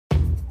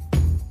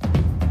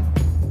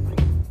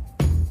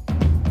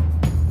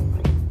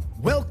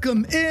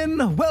Welcome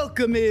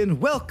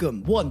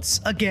once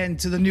again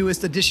to the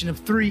newest edition of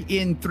 3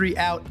 In, 3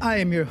 Out. I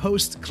am your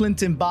host,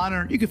 Clinton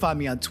Bonner. You can find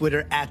me on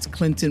Twitter at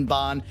Clinton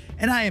Bon,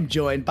 and I am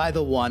joined by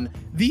the one,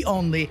 the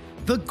only,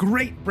 the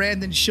great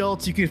Brandon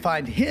Schultz. You can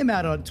find him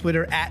out on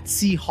Twitter at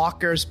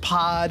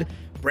SeahawkersPod.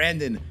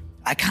 Brandon,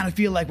 I kind of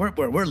feel like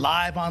we're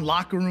live on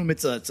Locker Room.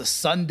 It's a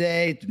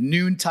Sunday,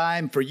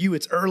 noontime. For you,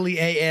 it's early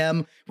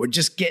a.m. We're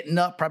just getting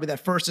up, probably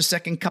that first or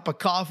second cup of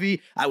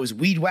coffee. I was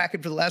weed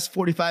whacking for the last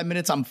 45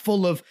 minutes. I'm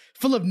full of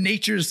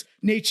nature's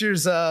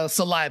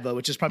saliva,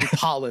 which is probably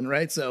pollen,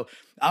 right? So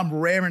I'm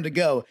raring to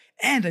go.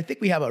 And I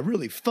think we have a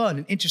really fun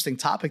and interesting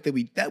topic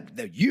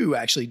that you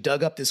actually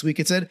dug up this week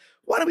and said,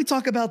 why don't we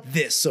talk about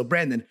this? So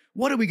Brandon,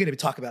 what are we going to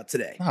talk about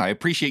today? I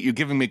appreciate you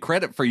giving me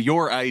credit for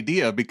your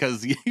idea,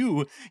 because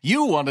you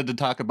wanted to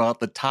talk about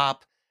the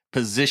top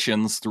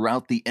positions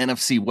throughout the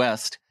NFC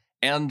West.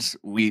 And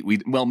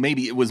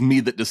maybe it was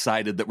me that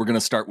decided that we're going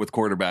to start with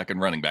quarterback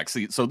and running back.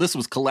 So this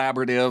was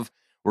collaborative.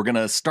 We're going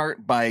to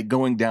start by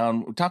going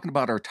down, we're talking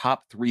about our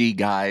top three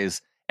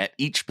guys at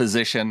each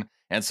position.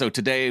 And so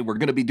today we're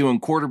going to be doing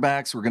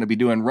quarterbacks, we're going to be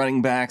doing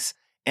running backs,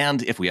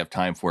 and if we have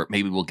time for it,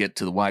 maybe we'll get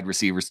to the wide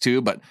receivers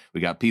too. But we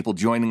got people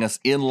joining us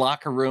in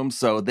Locker Room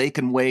so they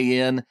can weigh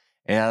in,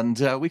 and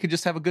we could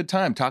just have a good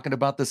time talking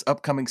about this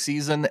upcoming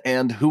season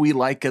and who we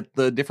like at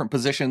the different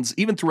positions,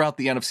 even throughout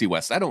the NFC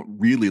West. I don't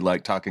really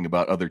like talking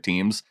about other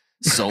teams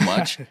so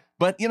much,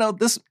 but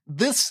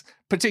this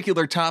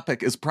particular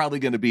topic is probably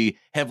going to be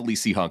heavily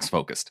Seahawks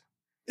focused.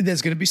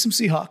 There's going to be some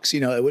Seahawks.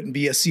 It wouldn't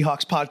be a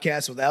Seahawks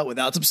podcast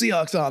without some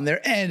Seahawks on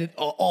there. And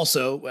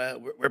also,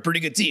 we're a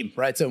pretty good team,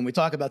 right? So when we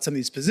talk about some of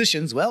these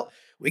positions, well,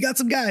 we got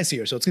some guys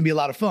here, so it's going to be a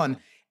lot of fun.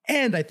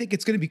 And I think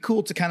it's going to be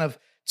cool to kind of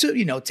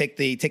take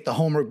the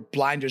homer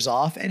blinders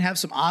off and have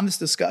some honest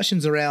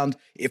discussions around,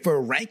 if we're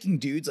ranking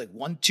dudes like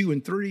 1, 2,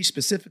 and 3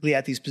 specifically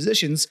at these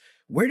positions,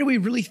 where do we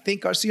really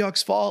think our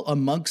Seahawks fall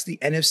amongst the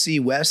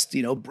NFC West,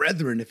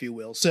 brethren, if you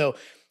will. So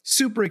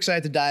super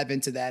excited to dive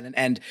into that.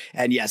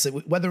 And yes,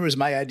 whether it was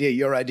my idea,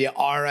 your idea,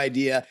 our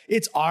idea,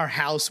 it's our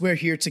house. We're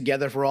here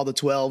together for all the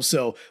 12.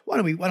 So why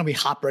don't we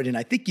hop right in?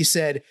 I think you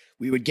said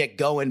we would get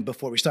going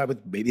before we start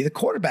with maybe the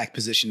quarterback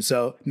position.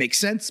 So makes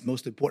sense.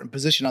 Most important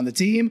position on the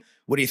team.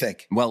 What do you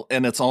think? Well,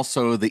 and it's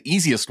also the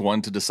easiest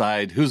one to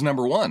decide who's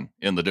number one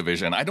in the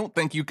division. I don't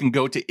think you can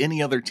go to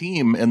any other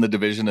team in the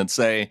division and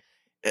say,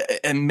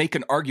 and make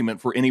an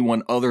argument for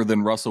anyone other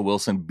than Russell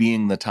Wilson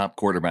being the top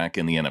quarterback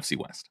in the NFC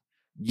West.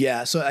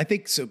 Yeah, so I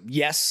think so.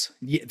 Yes,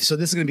 so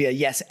this is going to be a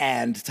yes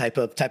and type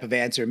of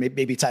answer,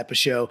 maybe type of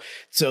show.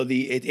 So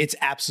it's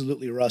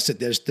absolutely Russ.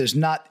 There's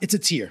not. It's a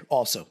tier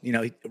also.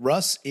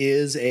 Russ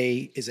is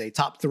a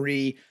top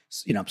 3.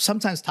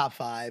 Sometimes top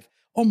 5,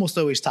 almost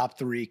always top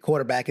 3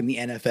 quarterback in the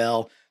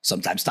NFL.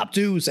 Sometimes top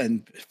 2s,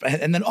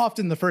 and then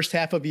often the first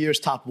half of years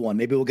top 1.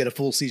 Maybe we'll get a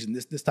full season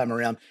this time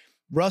around.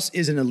 Russ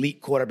is an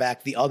elite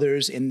quarterback. The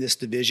others in this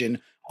division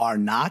are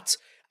not.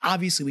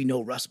 Obviously, we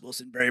know Russ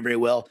Wilson very, very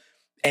well.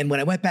 And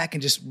when I went back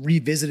and just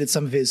revisited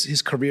some of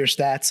his career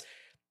stats,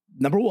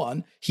 number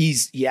one,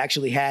 he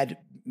actually had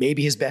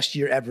maybe his best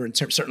year ever,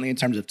 certainly in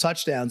terms of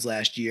touchdowns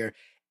last year.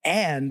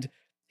 And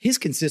his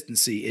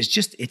consistency it's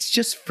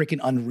just freaking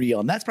unreal.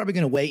 And that's probably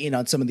going to weigh in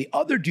on some of the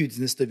other dudes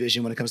in this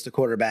division when it comes to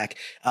quarterback.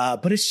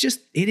 But it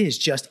is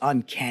just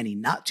uncanny.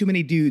 Not too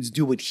many dudes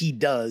do what he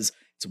does.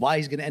 It's why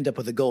he's going to end up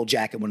with a gold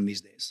jacket one of these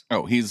days.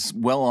 Oh, he's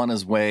well on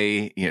his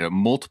way.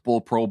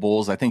 Multiple Pro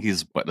Bowls. I think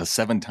he's a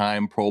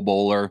 7-time Pro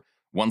Bowler.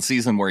 One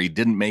season where he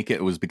didn't make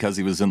it was because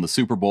he was in the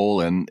Super Bowl.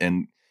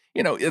 And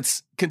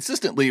it's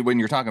consistently, when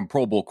you're talking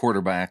Pro Bowl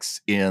quarterbacks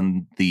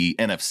in the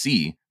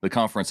NFC, the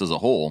conference as a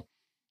whole,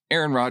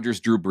 Aaron Rodgers,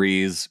 Drew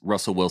Brees,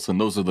 Russell Wilson,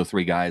 those are the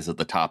 3 guys at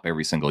the top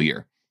every single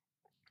year.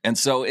 And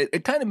so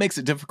it kind of makes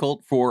it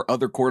difficult for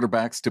other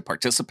quarterbacks to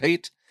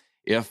participate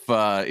if,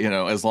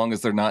 as long as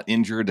they're not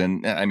injured.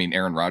 And I mean,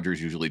 Aaron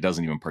Rodgers usually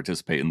doesn't even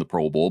participate in the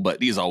Pro Bowl,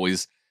 but he's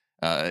always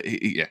up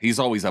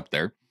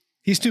there.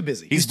 He's too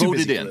busy. He's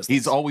voted in.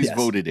 He's always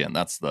voted in.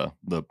 That's the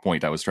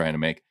point I was trying to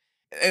make.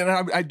 And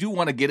I do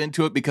want to get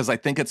into it because I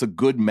think it's a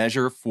good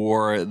measure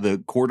for the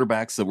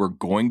quarterbacks that we're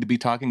going to be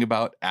talking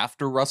about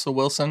after Russell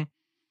Wilson.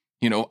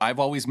 I've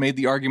always made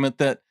the argument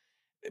that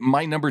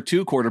my number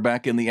 2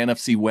 quarterback in the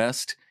NFC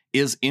West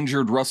is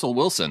injured Russell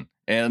Wilson.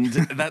 And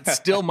that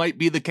still might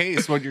be the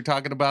case when you're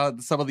talking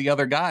about some of the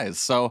other guys.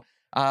 So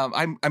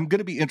I'm going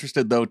to be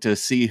interested, though, to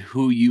see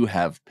who you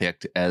have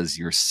picked as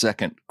your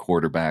second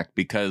quarterback,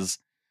 because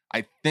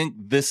I think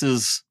this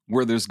is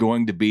where there's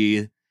going to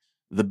be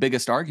the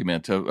biggest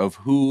argument of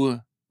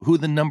who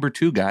the number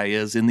 2 guy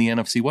is in the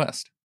NFC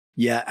West.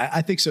 Yeah,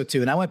 I think so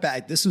too. And I went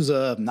back. This was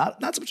not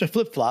so much a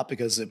flip flop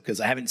because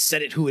I haven't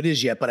said it who it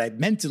is yet, but I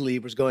mentally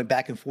was going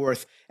back and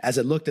forth as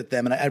I looked at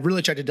them, and I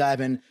really tried to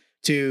dive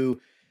into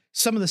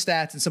some of the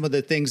stats and some of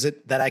the things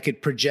that I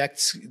could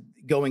project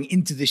going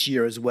into this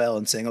year as well,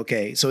 and saying,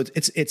 okay, so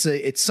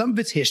it's some of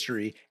its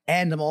history,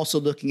 and I'm also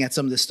looking at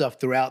some of this stuff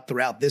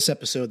throughout this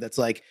episode. That's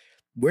like,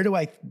 where do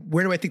I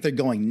think they're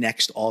going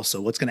next?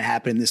 Also, what's going to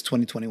happen in this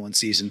 2021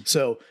 season?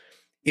 So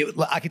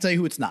I can tell you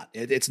who it's not.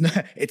 It's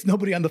not. It's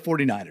nobody on the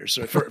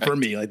 49ers for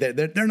me. Like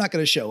they're not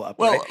going to show up.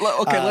 Well, right?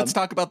 Okay, let's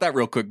talk about that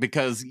real quick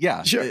because,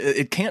 sure.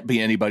 it can't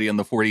be anybody on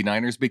the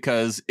 49ers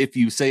because if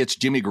you say it's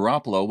Jimmy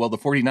Garoppolo, well, the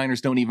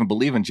 49ers don't even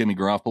believe in Jimmy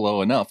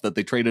Garoppolo enough that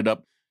they traded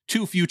up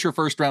 2 future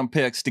first-round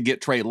picks to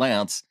get Trey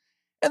Lance.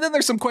 And then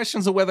there's some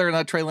questions of whether or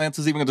not Trey Lance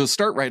is even going to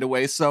start right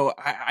away. So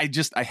I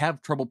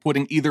have trouble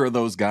putting either of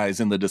those guys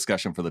in the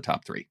discussion for the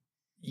top 3.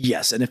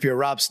 Yes, and if you're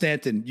Rob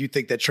Stanton, you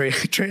think that Trey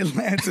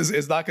Lance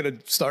is not going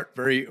to start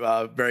very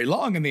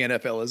long in the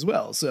NFL as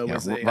well. So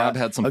Rob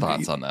had some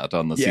thoughts on that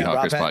on the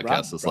Seahawkers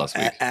podcast this last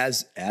week,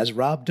 as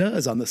Rob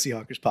does on the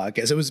Seahawkers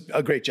podcast. It was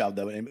a great job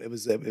though, and it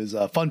was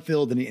fun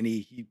filled, and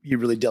he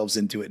really delves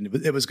into it,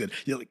 and it was good.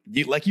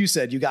 Like you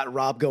said, you got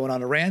Rob going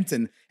on a rant,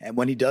 and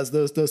when he does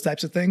those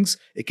types of things,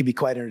 it can be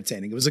quite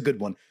entertaining. It was a good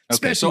one.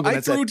 Okay, so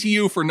I threw to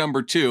you for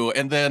number 2,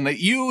 and then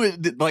you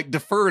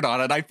deferred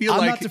on it. I feel I'm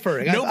like not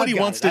deferring. Nobody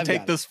wants to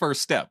take this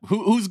first step.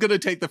 Who's going to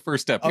take the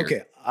first step here?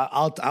 Okay,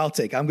 I'll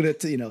take. I'm going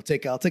to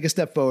I'll take a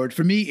step forward.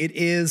 For me, it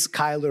is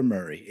Kyler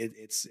Murray.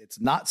 It's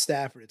not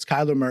Stafford. It's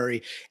Kyler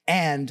Murray,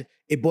 and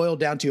it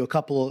boiled down to a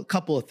couple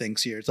of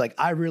things here. It's like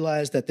I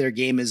realized that their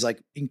game is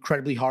like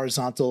incredibly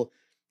horizontal.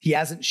 He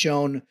hasn't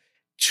shown.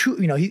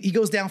 He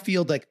goes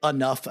downfield like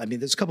enough. I mean,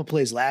 there's a couple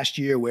plays last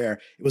year where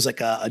it was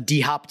like a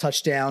D-hop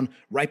touchdown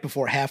right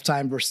before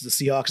halftime versus the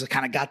Seahawks. It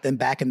kind of got them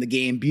back in the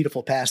game.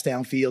 Beautiful pass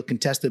downfield,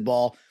 contested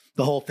ball,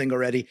 the whole thing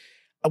already.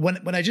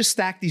 When I just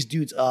stack these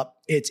dudes up,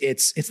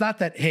 it's not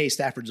that, hey,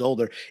 Stafford's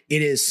older.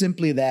 It is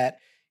simply that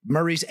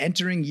Murray's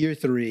entering year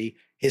 3.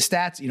 His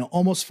stats,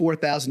 almost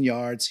 4,000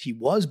 yards. He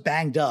was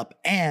banged up,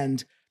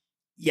 and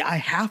I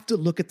have to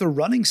look at the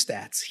running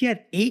stats. He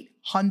had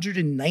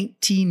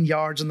 819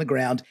 yards on the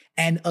ground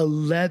and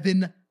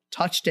 11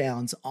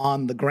 touchdowns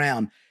on the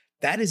ground.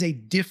 That is a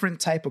different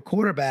type of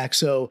quarterback.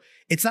 So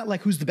it's not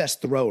like who's the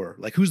best thrower,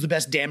 like who's the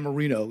best Dan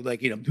Marino,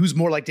 like, who's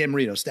more like Dan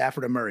Marino,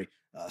 Stafford or Murray?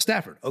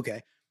 Stafford.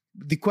 Okay.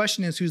 The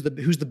question is who's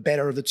the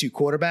better of the 2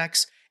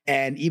 quarterbacks.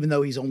 And even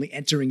though he's only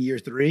entering year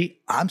 3,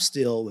 I'm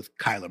still with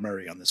Kyler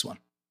Murray on this one.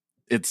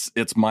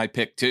 It's my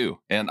pick too.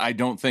 And I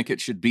don't think it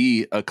should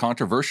be a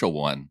controversial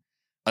one.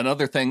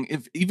 Another thing,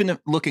 if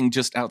looking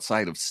just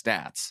outside of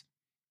stats,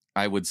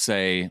 I would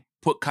say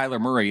put Kyler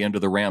Murray into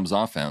the Rams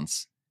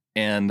offense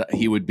and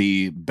he would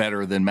be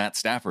better than Matt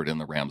Stafford in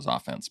the Rams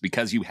offense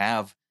because you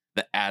have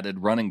the added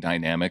running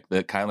dynamic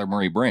that Kyler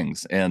Murray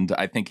brings. And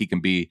I think he can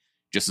be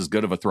just as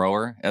good of a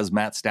thrower as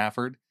Matt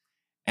Stafford.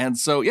 And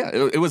so,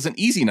 it was an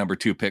easy number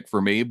 2 pick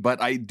for me,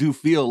 but I do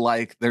feel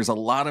like there's a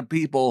lot of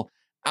people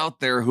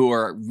out there who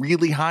are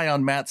really high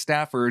on Matt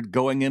Stafford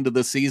going into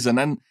the season.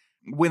 And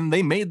when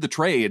they made the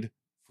trade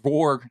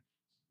for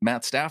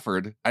Matt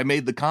Stafford, I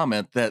made the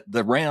comment that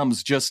the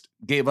Rams just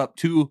gave up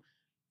 2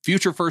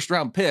 future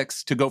first-round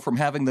picks to go from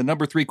having the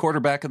number 3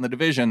 quarterback in the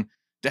division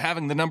to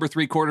having the number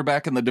 3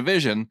 quarterback in the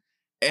division.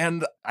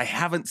 And I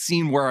haven't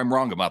seen where I'm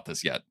wrong about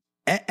this yet.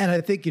 And I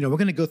think, we're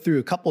going to go through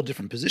a couple of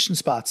different position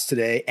spots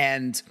today.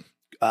 And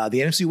the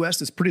NFC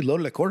West is pretty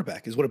loaded at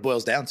quarterback is what it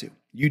boils down to.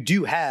 You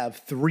do have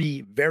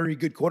 3 very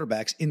good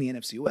quarterbacks in the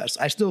NFC West.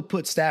 I still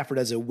put Stafford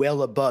as a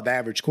well above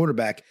average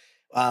quarterback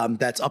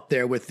that's up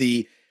there with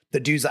the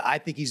dudes that I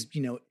think he's,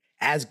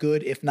 as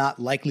good, if not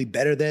likely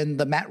better than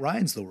the Matt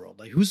Ryans of the world.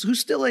 Like who's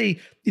still I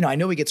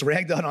know he gets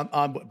ragged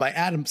on by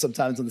Adam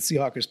sometimes on the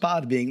Seahawkers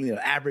pod being,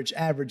 average,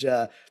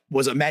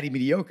 was a Matty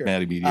Mediocre.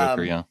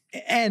 Yeah.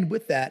 And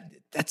with that,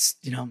 that's,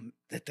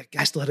 that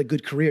guy still had a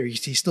good career.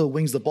 He still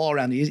wings the ball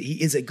around.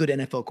 He is a good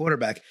NFL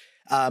quarterback.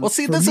 This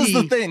is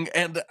the thing.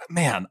 And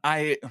man,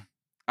 I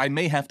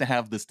may have to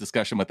have this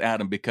discussion with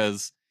Adam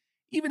because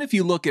even if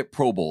you look at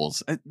Pro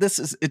Bowls,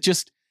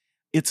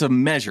 it's a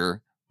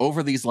measure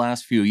over these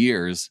last few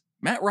years.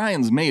 Matt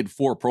Ryan's made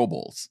 4 Pro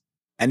Bowls.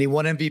 And he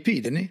won MVP,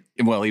 didn't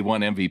he? Well, he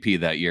won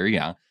MVP that year,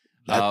 yeah.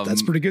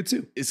 That's pretty good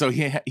too. So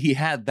he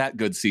had that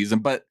good season,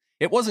 but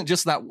it wasn't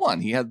just that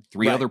one. He had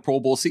 3 other Pro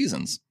Bowl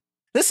seasons.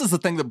 This is the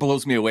thing that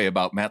blows me away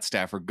about Matt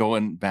Stafford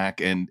going back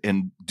and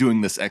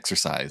doing this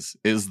exercise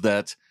is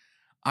that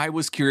I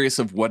was curious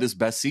of what his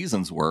best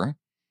seasons were.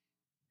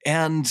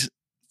 And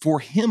for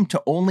him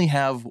to only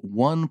have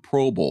 1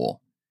 Pro Bowl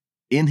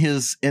in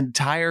his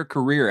entire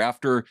career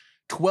after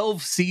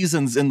 12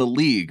 seasons in the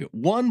league,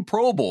 1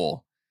 Pro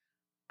Bowl.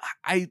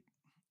 I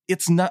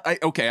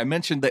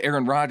mentioned the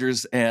Aaron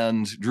Rodgers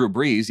and Drew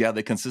Brees. Yeah,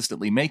 they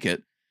consistently make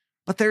it,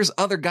 but there's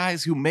other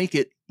guys who make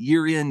it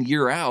year in,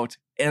 year out.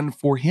 And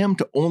for him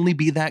to only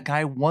be that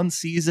guy 1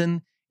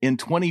 season in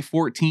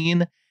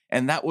 2014,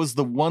 and that was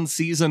the 1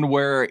 season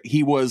where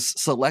he was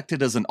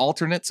selected as an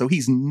alternate. So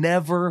he's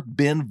never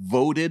been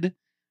voted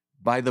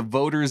by the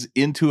voters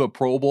into a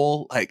Pro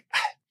Bowl. Like,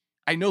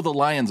 I know the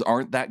Lions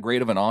aren't that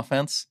great of an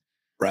offense.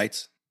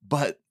 Right.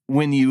 But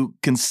when you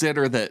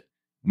consider that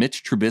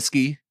Mitch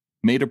Trubisky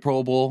made a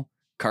Pro Bowl,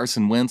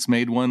 Carson Wentz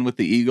made one with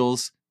the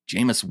Eagles,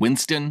 Jameis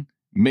Winston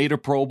made a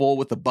Pro Bowl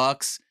with the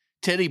Bucks,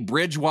 Teddy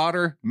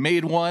Bridgewater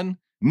made one,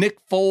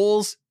 Nick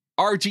Foles,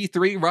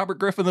 RG3, Robert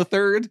Griffin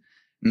III,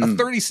 a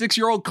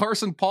 36-year-old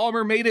Carson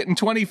Palmer made it in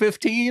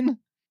 2015.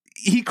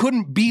 he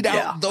couldn't beat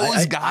out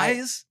those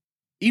guys,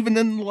 even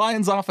in the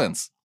Lions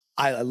offense.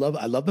 I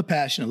love the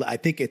passion. I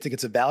think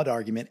it's a valid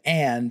argument.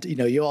 And,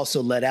 you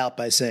also let out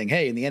by saying,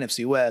 hey, in the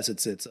NFC West,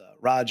 it's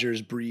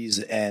Rodgers, Breeze,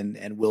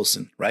 and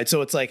Wilson, right?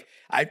 So it's like,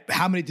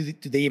 how many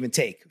do they even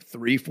take?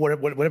 3, 4,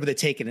 whatever they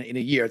take in a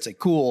year. It's like,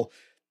 cool.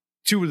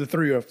 2 of the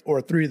 3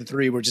 or 3 of the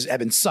 3 have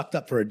been sucked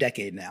up for a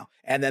decade now.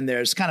 And then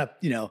there's kind of,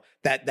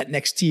 that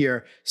next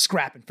tier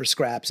scrapping for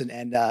scraps.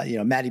 And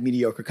Matty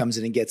Mediocre comes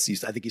in and gets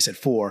these, I think he said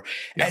 4.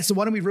 Yeah. And so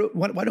why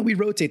don't we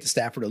rotate to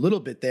Stafford a little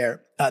bit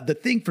there? The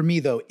thing for me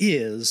though,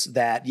 is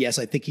that, yes,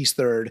 I think he's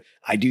third.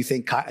 I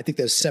think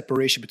there's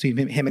separation between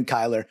him and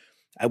Kyler.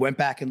 I went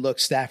back and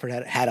looked. Stafford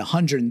had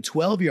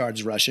 112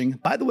 yards rushing.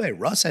 By the way,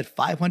 Russ had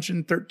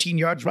 513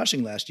 yards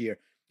rushing last year.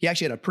 He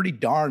actually had a pretty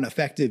darn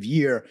effective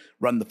year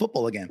running the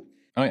football again.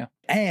 Oh, yeah.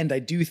 And I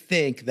do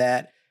think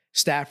that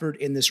Stafford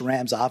in this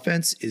Rams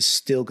offense is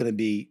still going to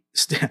be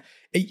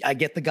I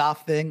get the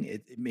Goff thing.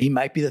 He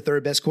might be the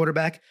third best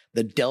quarterback.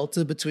 The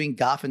delta between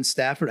Goff and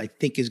Stafford, I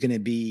think, is going to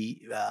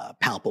be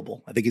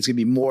palpable. I think it's going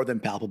to be more than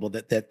palpable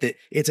that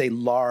it's a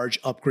large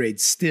upgrade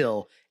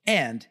still.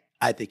 And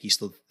I think he's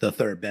still the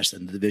third best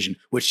in the division,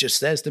 which just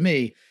says to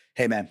me,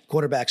 hey, man,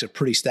 quarterbacks are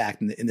pretty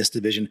stacked in this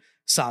division.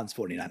 Sans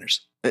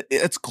 49ers.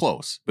 It's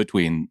close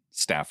between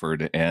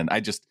Stafford and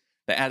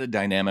the added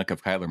dynamic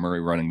of Kyler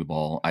Murray running the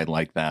ball. I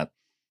like that.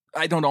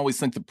 I don't always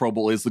think the Pro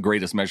Bowl is the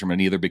greatest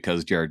measurement either,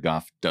 because Jared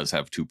Goff does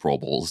have 2 Pro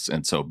Bowls.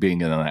 And so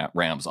being in that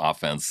Rams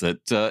offense,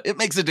 it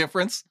makes a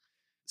difference.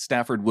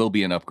 Stafford will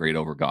be an upgrade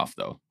over Goff,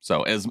 though.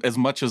 So as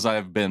much as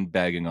I've been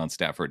bagging on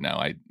Stafford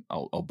now,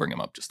 I'll bring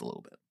him up just a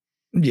little bit.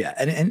 Yeah,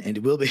 and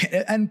it will be,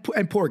 and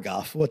poor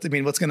Goff. What's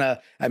gonna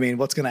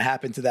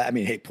happen to that? I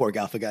mean, hey, poor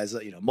Goff, the guy's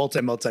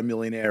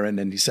multi-millionaire, and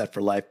then he's set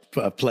for life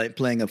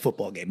playing a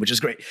football game, which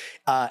is great.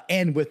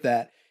 And with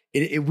that,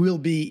 it will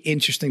be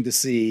interesting to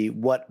see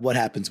what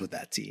happens with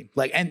that team.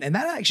 Like, and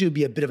that actually would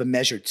be a bit of a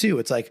measure too.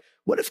 It's like,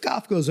 what if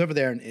Goff goes over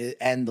there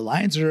and the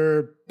Lions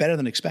are better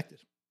than expected?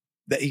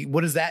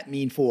 What does that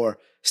mean for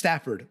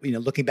Stafford?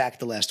 Looking back at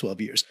the last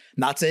 12 years,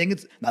 not saying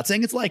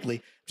it's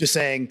likely, just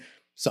saying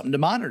something to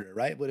monitor,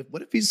 right? What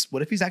if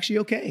he's actually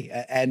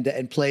okay and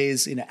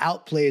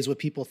outplays what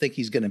people think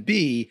he's going to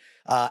be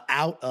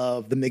out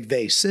of the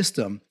McVay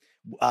system?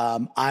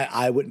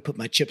 I wouldn't put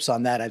my chips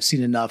on that. I've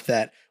seen enough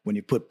that when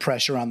you put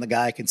pressure on the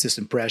guy,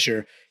 consistent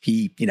pressure,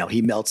 he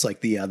melts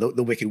like the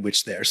Wicked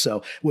Witch there.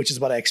 So, which is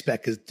what I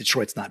expect, because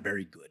Detroit's not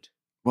very good.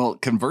 Well,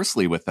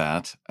 conversely with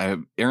that,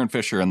 Aaron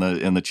Fisher in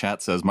the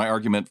chat says, my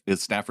argument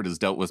is Stafford has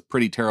dealt with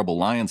pretty terrible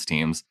Lions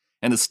teams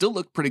and has still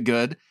looked pretty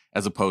good,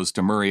 as opposed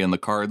to Murray and the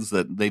Cards,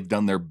 that they've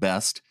done their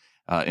best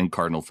in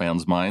Cardinal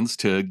fans' minds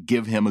to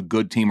give him a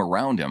good team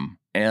around him.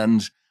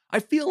 And I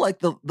feel like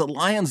the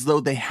Lions, though,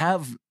 they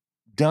have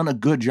done a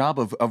good job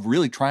of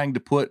really trying to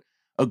put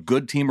a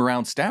good team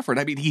around Stafford.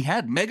 I mean, he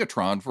had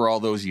Megatron for all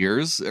those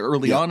years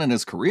early on in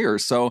his career.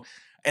 So,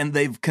 and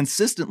they've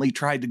consistently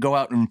tried to go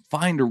out and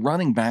find a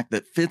running back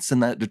that fits in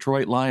that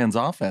Detroit Lions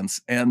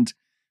offense. And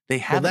they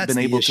haven't been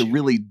able to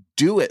really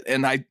do it.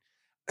 And I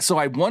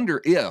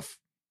wonder if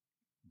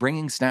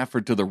bringing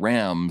Stafford to the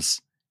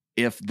Rams,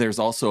 if there's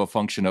also a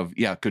function of,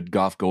 could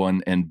Goff go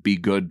on and be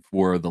good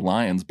for the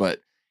Lions?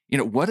 But,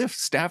 what if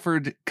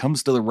Stafford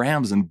comes to the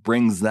Rams and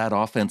brings that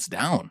offense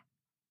down?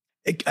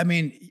 I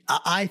mean,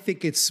 I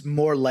think it's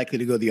more likely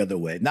to go the other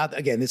way. Not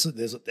again,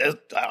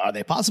 are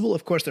they possible?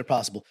 Of course they're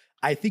possible.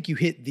 I think you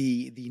hit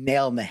the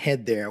nail on the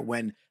head there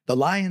when the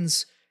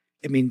Lions,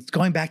 I mean,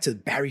 going back to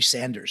Barry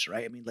Sanders,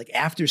 right? I mean, like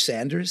after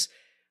Sanders,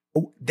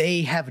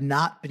 they have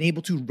not been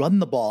able to run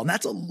the ball, and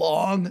that's a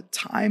long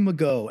time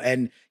ago.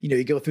 And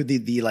you go through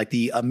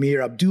the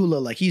Amir Abdullah,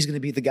 like he's going to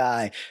be the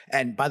guy.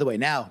 And by the way,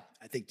 now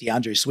I think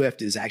DeAndre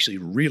Swift is actually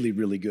really,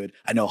 really good.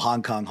 I know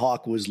Hong Kong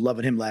Hawk was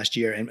loving him last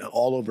year and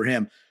all over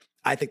him.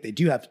 I think they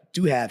do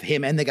have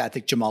him, and they got, I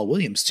think, Jamal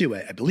Williams too.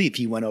 I believe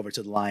he went over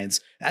to the Lions.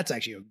 That's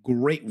actually a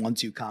great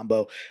 1-2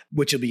 combo,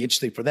 which will be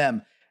interesting for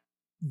them.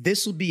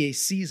 This will be a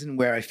season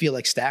where I feel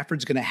like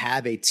Stafford's going to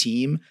have a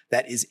team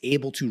that is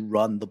able to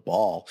run the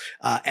ball,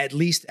 at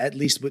least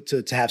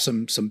to have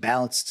some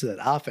balance to that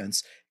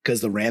offense, because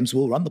the Rams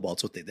will run the ball.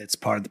 That's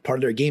part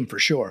of their game for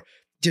sure.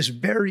 Just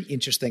very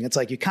interesting. It's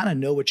like you kind of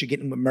know what you're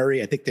getting with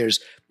Murray. I think there's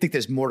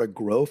more to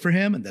grow for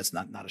him, and that's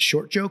not a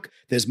short joke.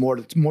 There's more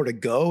to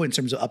go in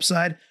terms of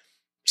upside.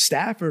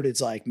 Stafford, it's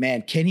like,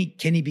 man, can he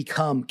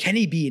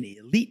be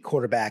an elite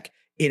quarterback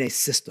in a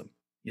system?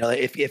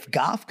 If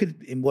Goff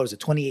could, in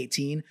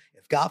 2018,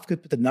 if Goff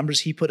could put the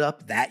numbers he put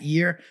up that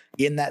year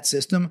in that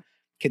system,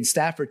 can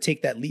Stafford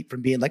take that leap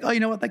from being like, oh, you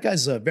know what, that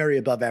guy's a very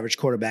above average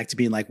quarterback, to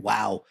being like,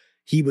 wow,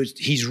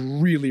 he's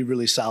really,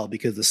 really solid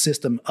because the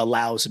system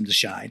allows him to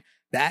shine.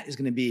 That is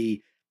going to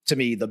be, to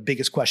me, the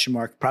biggest question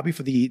mark probably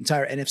for the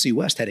entire NFC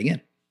West heading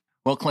in.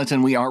 Well,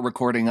 Clinton, we are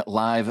recording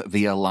live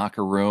via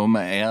Locker Room,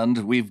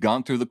 and we've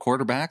gone through the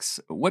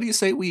quarterbacks. What do you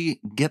say we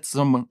get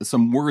some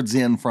words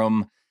in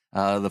from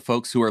the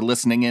folks who are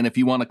listening in? If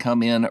you want to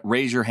come in,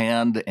 raise your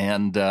hand,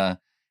 and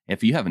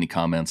if you have any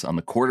comments on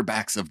the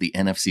quarterbacks of the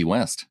NFC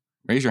West,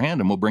 raise your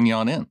hand and we'll bring you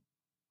on in.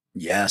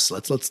 Yes,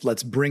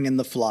 let's bring in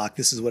the flock.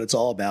 This is what it's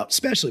all about,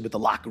 especially with the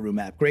locker room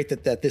app. Great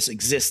that this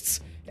exists.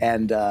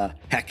 And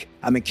heck,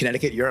 I'm in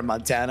Connecticut, you're in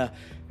Montana.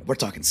 We're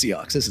talking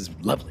Seahawks. This is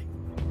lovely.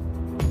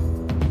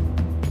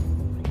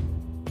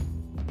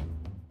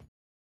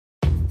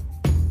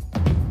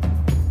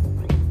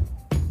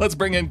 Let's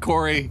bring in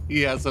Corey.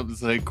 He has something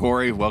to say.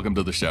 Corey, welcome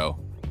to the show.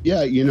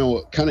 Yeah,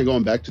 kind of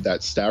going back to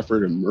that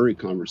Stafford and Murray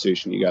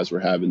conversation you guys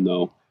were having,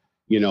 though,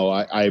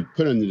 I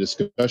put in the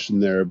discussion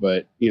there,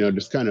 but,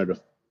 just kind of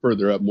to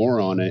further up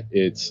more on it,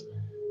 it's,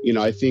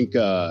 I think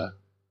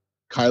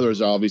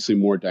Kyler's obviously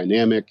more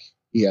dynamic.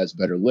 He has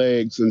better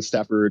legs than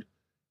Stafford,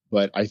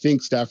 but I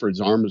think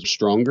Stafford's arm is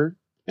stronger,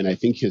 and I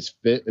think his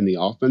fit in the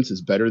offense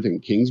is better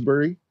than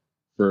Kingsbury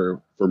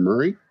for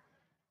Murray.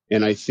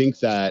 And I think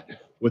that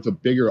with a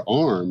bigger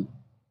arm,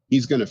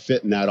 he's going to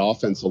fit in that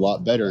offense a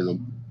lot better.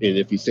 And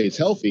if he stays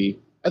healthy,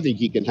 I think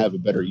he can have a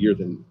better year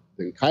than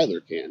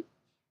Kyler can.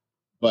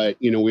 But,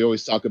 we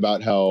always talk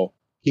about how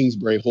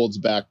Kingsbury holds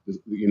back,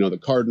 the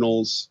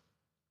Cardinals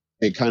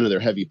and kind of their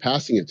heavy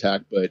passing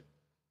attack. But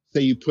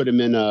say you put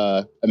him in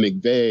a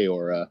McVay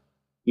or a,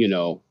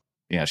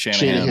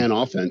 Shanahan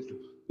offense,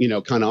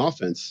 kind of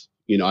offense,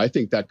 I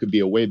think that could be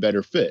a way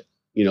better fit.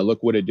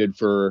 Look what it did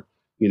for,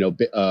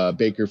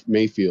 Baker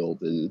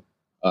Mayfield and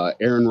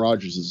Aaron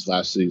Rodgers'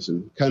 last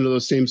season, kind of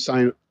those same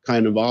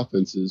kind of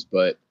offenses,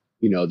 but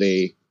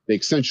they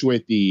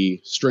accentuate the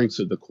strengths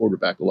of the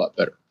quarterback a lot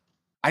better.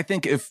 I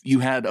think if you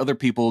had other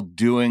people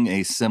doing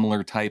a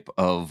similar type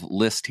of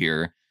list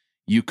here,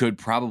 you could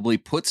probably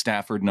put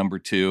Stafford number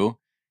 2.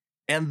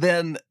 And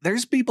then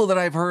there's people that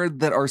I've heard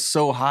that are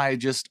so high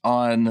just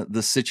on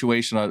the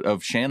situation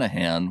of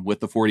Shanahan with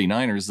the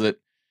 49ers that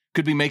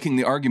could be making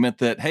the argument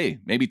that, hey,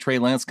 maybe Trey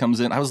Lance comes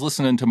in. I was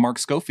listening to Mark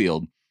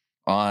Schofield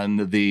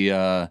on the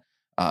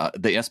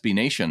SB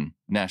Nation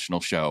national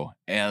show,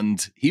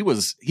 and he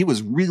was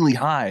really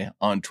high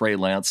on Trey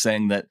Lance,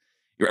 saying that,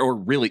 or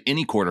really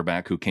any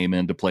quarterback who came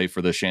in to play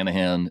for the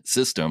Shanahan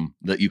system,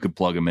 that you could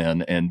plug him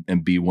in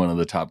and be one of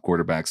the top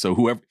quarterbacks. So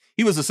whoever,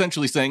 he was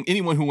essentially saying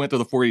anyone who went to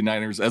the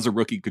 49ers as a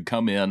rookie could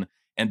come in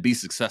and be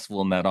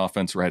successful in that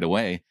offense right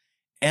away.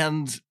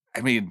 And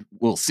I mean,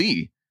 we'll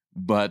see,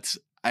 but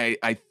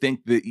I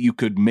think that you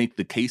could make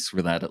the case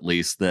for that, at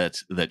least,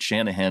 that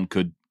Shanahan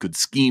could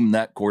scheme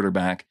that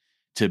quarterback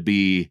to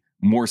be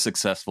more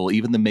successful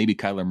even than maybe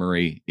Kyler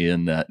Murray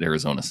in that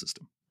Arizona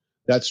system.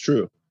 That's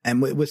true. And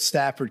with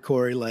Stafford,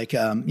 Corey, like,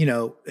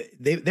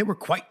 they were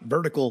quite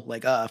vertical,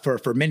 like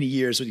for many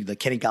years with the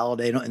Kenny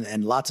Galladay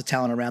and lots of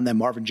talent around them,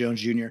 Marvin Jones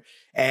Jr.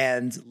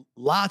 and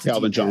lots of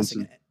Calvin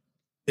Johnson.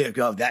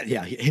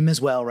 Him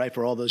as well, right?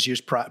 For all those years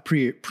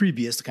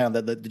previous to kind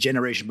of the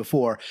generation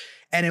before.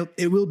 And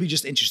it will be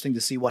just interesting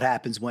to see what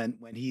happens when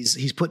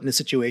he's put in a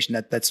situation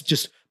that's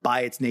just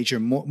by its nature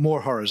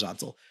more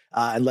horizontal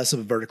and less of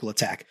a vertical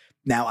attack.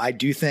 Now, I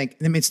do think,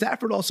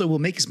 Stafford also will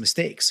make his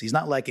mistakes. He's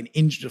not like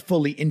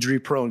fully injury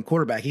prone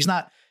quarterback. He's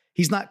not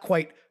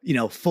quite,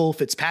 full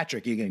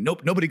Fitzpatrick.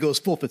 Nobody goes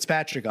full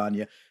Fitzpatrick on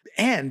you.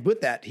 And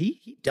with that,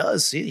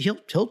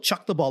 he'll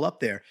chuck the ball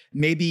up there.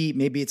 Maybe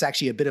it's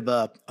actually a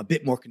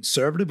bit more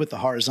conservative with the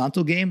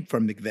horizontal game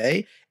from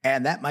McVay.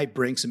 And that might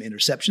bring some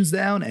interceptions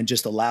down and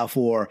just allow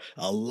for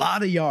a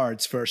lot of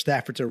yards for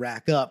Stafford to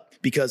rack up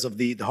because of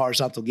the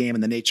horizontal game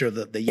and the nature of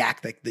the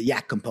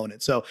yak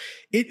component. So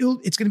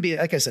it's going to be,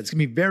 like I said, it's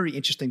going to be very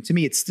interesting. To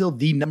me, it's still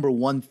the number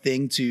one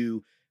thing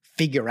to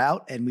figure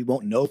out, and we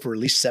won't know for at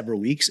least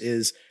several weeks,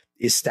 is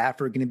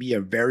Stafford going to be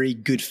a very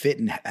good fit,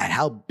 and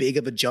how big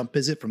of a jump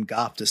is it from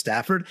Goff to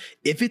Stafford?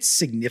 If it's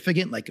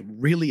significant, like a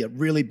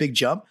really big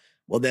jump,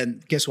 well,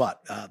 then guess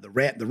what? The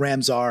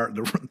Rams are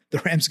going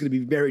to be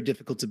very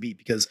difficult to beat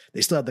because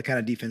they still have the kind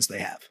of defense they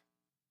have.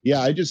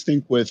 Yeah, I just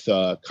think with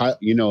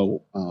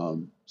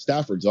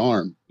Stafford's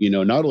arm,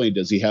 not only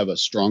does he have a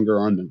stronger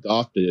arm than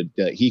Goff did,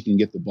 that he can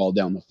get the ball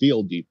down the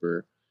field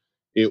deeper,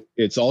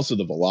 it's also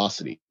the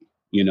velocity.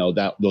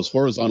 That those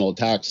horizontal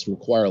attacks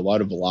require a lot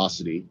of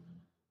velocity.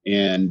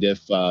 And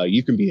if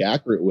you can be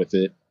accurate with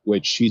it,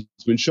 which he's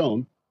been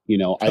shown,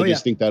 I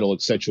just think that'll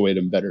accentuate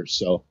him better.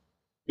 So,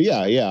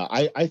 yeah.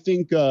 I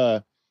think,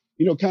 kind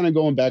of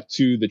going back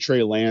to the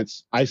Trey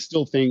Lance, I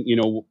still think,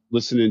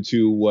 listening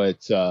to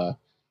what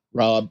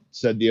Rob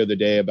said the other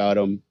day about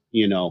him,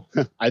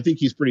 I think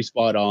he's pretty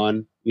spot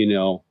on.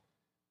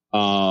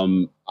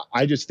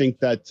 I just think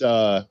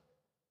that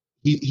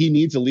he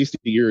needs at least a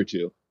year or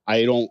two.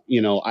 I don't,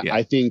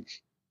 I think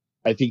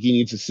he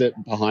needs to sit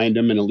behind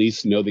him and at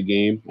least know the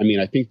game. I mean,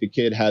 I think the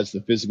kid has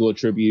the physical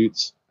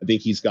attributes. I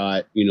think he's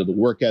got, the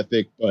work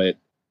ethic, but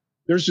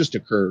there's just a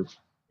curve,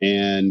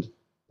 and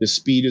the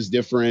speed is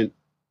different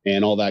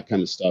and all that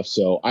kind of stuff.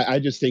 So I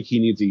just think he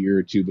needs a year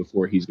or two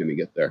before he's going to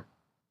get there.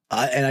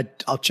 And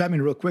I'll chime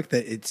in real quick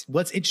that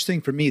what's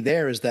interesting for me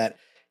there is that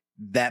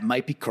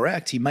might be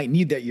correct. He might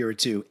need that year or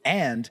two.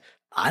 And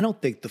I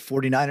don't think the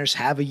 49ers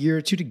have a year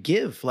or two to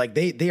give. Like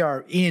they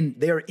are in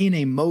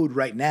a mode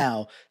right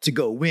now to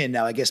go win.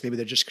 Now, I guess maybe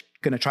they're just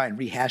going to try and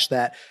rehash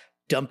that,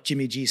 dump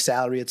Jimmy G's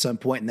salary at some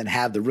point, and then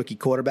have the rookie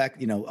quarterback,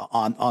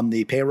 on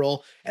the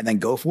payroll and then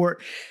go for it.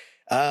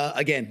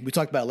 Again, we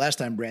talked about it last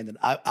time, Brandon.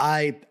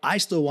 I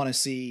still want to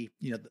see,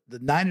 the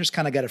Niners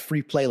kind of got a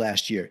free play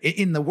last year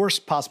in the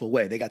worst possible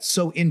way. They got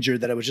so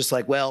injured that it was just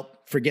like, well,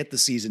 forget the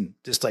season.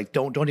 Just like,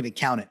 don't even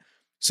count it.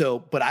 So,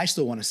 but I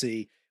still want to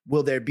see,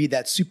 will there be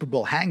that Super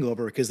Bowl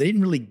hangover? Because they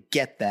didn't really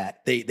get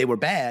that. They were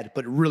bad,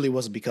 but it really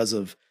wasn't because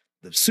of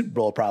the Super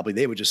Bowl. Probably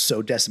they were just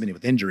so decimated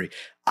with injury.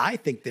 I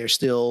think they're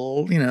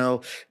still,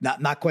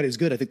 not quite as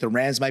good. I think the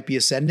Rams might be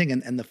ascending,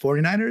 and the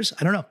 49ers,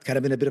 I don't know, kind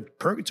of in a bit of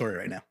purgatory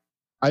right now.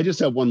 I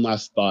just have one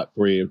last thought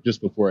for you just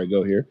before I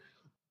go here.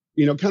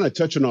 Kind of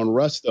touching on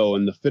Russ, though,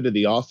 and the fit of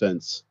the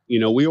offense.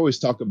 We always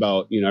talk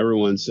about,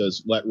 everyone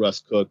says, let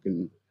Russ cook,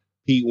 and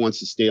Pete wants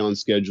to stay on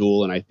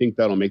schedule. And I think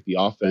that'll make the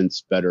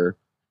offense better.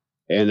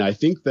 And I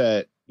think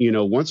that,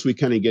 once we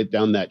kind of get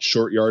down that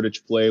short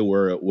yardage play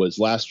where it was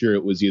last year,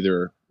 it was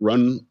either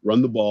run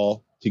the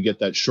ball to get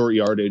that short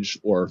yardage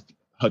or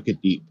huck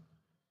it deep.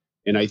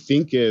 And I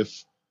think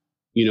if,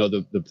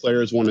 the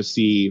players want to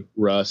see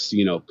Russ,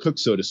 cook,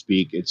 so to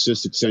speak, it's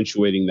just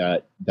accentuating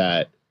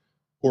that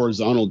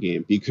horizontal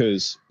game,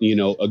 because,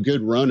 a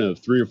good run of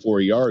 3 or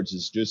 4 yards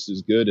is just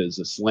as good as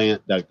a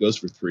slant that goes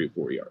for 3 or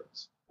 4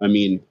 yards. I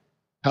mean,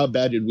 how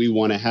bad did we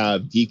want to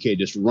have DK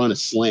just run a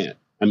slant?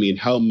 I mean,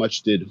 how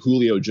much did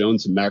Julio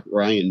Jones and Matt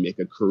Ryan make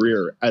a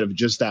career out of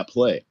just that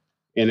play?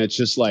 And it's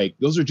just like,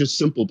 those are just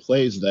simple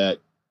plays that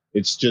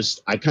it's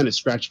just, I kind of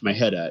scratched my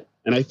head at.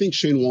 And I think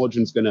Shane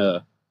Waldron's going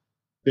to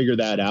figure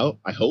that out,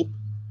 I hope.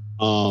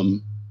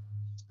 And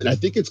I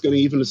think it's going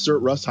to even assert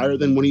Russ higher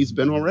than when he's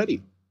been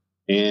already.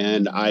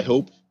 And I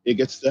hope it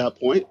gets to that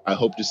point. I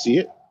hope to see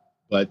it.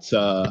 But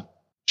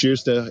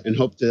cheers to, and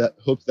hope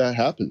that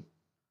happen.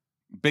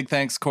 Big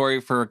thanks,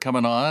 Corey, for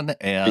coming on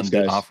and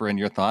offering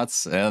your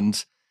thoughts.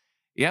 And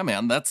yeah,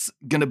 man, that's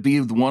going to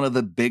be one of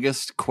the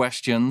biggest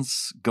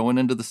questions going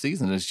into the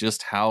season, is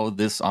just how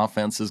this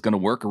offense is going to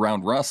work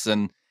around Russ.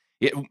 And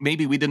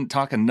maybe we didn't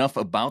talk enough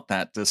about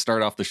that to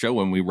start off the show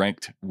when we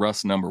ranked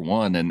Russ number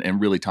 1, and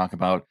really talk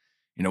about,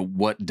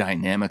 what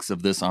dynamics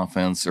of this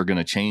offense are going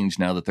to change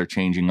now that they're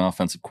changing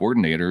offensive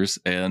coordinators.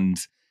 And,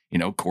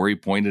 Corey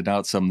pointed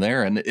out some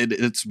there, and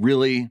it's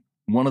really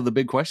one of the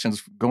big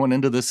questions going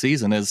into this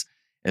season is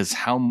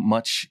how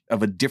much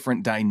of a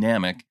different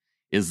dynamic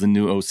is the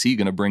new OC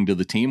going to bring to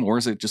the team, or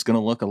is it just going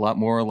to look a lot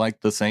more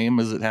like the same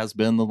as it has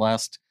been the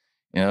last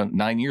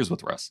 9 years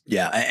with Russ?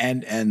 Yeah,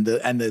 and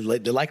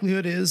the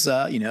likelihood is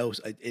a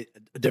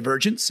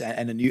divergence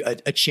and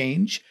a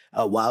change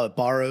while it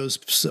borrows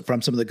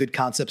from some of the good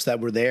concepts that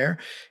were there.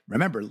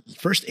 Remember,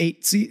 first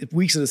 8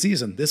 weeks of the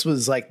season, this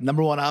was like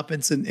number 1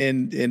 offense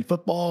in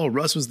football.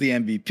 Russ was the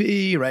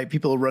MVP, right?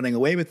 People are running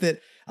away with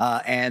it.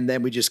 And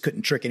then we just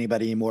couldn't trick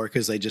anybody anymore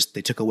because they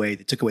took away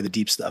the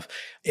deep stuff.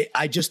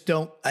 I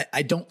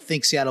don't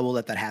think Seattle will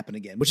let that happen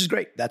again, which is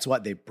great. That's why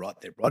they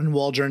brought in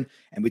Waldron,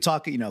 and we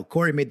talk.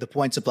 Corey made the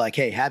points of like,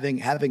 hey,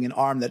 having an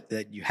arm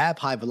that you have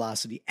high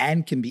velocity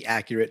and can be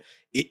accurate.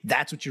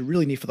 That's what you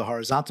really need for the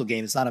horizontal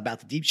game. It's not about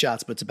the deep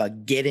shots, but it's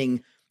about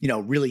getting,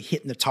 really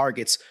hitting the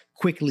targets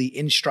quickly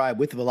in stride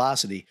with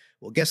velocity.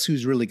 Well, guess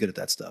who's really good at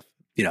that stuff?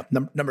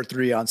 Number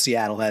 3 on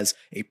Seattle has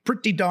a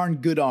pretty darn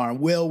good arm,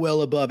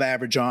 well above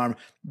average arm,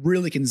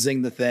 really can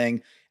zing the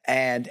thing.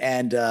 And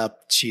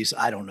geez,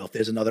 I don't know if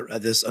there's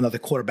another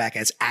quarterback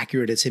as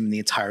accurate as him in the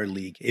entire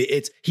league.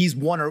 He's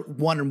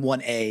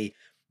 1A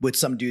with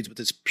some dudes with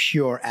this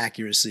pure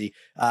accuracy.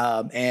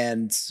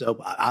 And so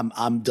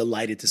I'm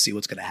delighted to see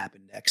what's going to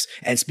happen next.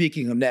 And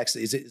speaking of next,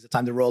 is it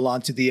time to roll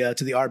on to the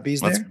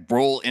RBs? Let's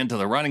roll into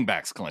the running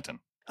backs, Clinton.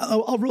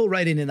 I'll roll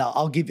right in, and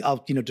I'll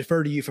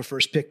defer to you for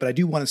first pick, but I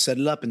do want to set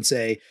it up and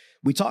say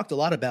we talked a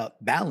lot about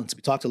balance.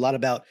 We talked a lot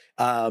about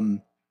like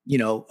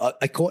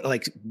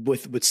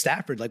with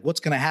Stafford, like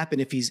what's going to happen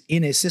if he's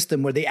in a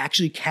system where they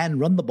actually can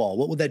run the ball?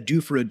 What would that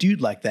do for a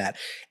dude like that?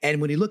 And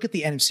when you look at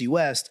the NFC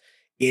West,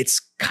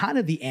 it's kind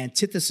of the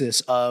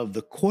antithesis of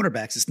the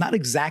quarterbacks. It's not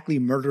exactly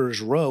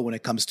murderer's row when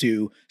it comes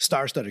to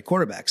star-studded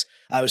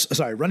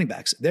running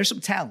backs. There's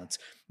some talent.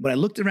 When I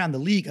looked around the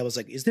league, I was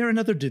like, is there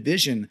another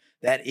division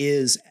that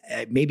is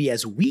maybe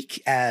as weak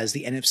as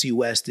the NFC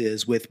West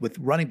is with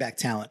running back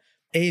talent?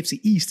 AFC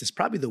East is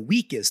probably the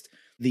weakest.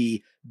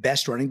 The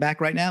best running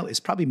back right now is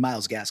probably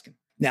Myles Gaskin.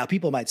 Now,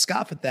 people might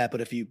scoff at that, but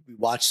if you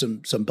watch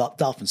some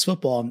Dolphins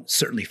football,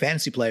 certainly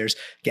fantasy players,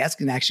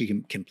 Gaskin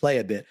actually can play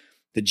a bit.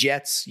 The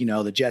Jets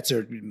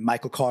are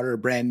Michael Carter,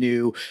 brand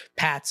new.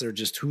 Pats are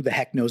just who the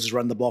heck knows is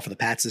running the ball for the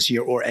Pats this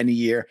year or any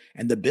year.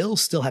 And the Bills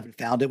still haven't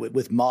found it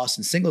with Moss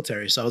and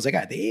Singletary. So I was like,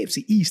 all right, the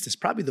AFC East is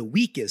probably the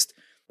weakest,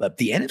 but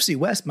the NFC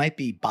West might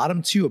be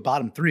bottom 2 or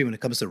bottom 3 when it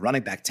comes to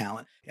running back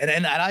talent.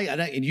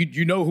 And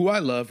you know who I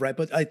love, right?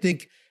 But I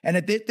think,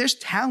 there's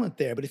talent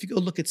there. But if you go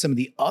look at some of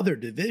the other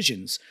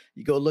divisions,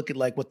 you go look at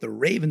like what the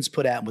Ravens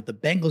put out, what the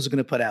Bengals are going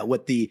to put out,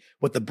 what the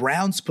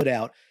Browns put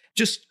out.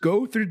 Just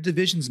go through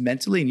divisions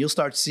mentally and you'll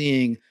start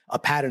seeing a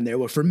pattern there.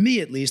 Well, for me,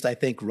 at least, I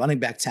think running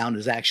back talent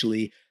is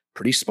actually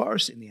pretty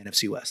sparse in the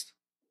NFC West.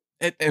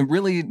 It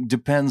really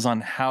depends on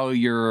how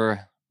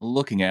you're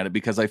looking at it,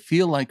 because I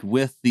feel like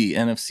with the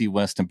NFC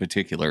West in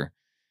particular,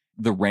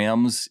 the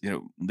Rams,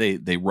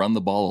 they run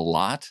the ball a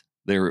lot,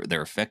 They're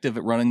effective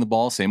at running the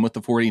ball. Same with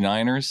the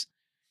 49ers.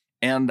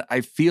 And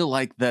I feel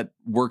like that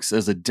works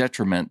as a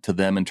detriment to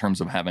them in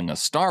terms of having a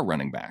star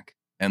running back.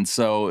 And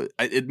so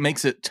it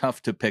makes it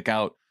tough to pick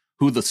out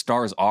who the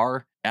stars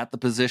are at the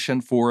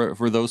position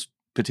for those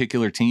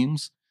particular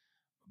teams.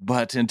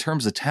 But in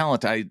terms of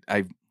talent, I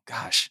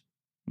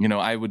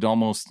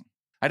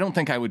don't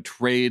think I would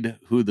trade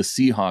who the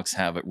Seahawks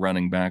have at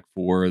running back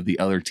for the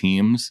other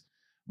teams,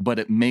 but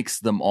it makes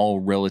them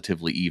all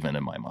relatively even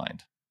in my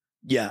mind.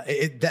 Yeah,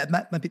 that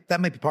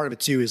might be part of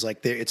it too. Is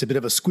like it's a bit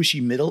of a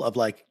squishy middle of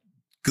like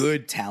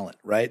good talent,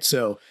 right?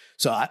 So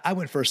I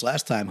went first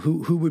last time.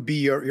 Who would be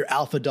your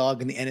alpha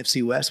dog in the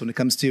NFC West when it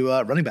comes to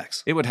running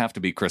backs? It would have to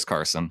be Chris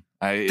Carson.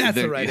 That's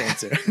the right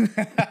answer.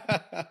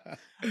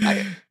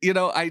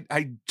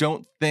 I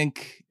don't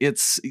think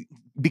it's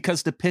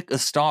because to pick a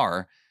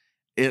star.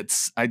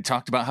 I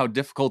talked about how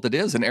difficult it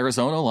is. And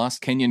Arizona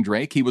lost Kenyon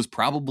Drake. He was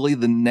probably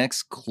the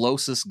next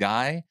closest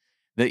guy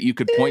that you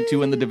could point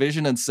to in the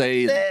division and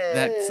say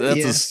that's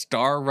a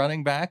star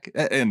running back.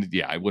 And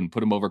yeah, I wouldn't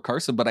put him over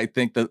Carson, but I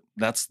think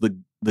that's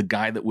the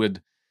guy that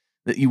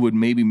you would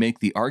maybe make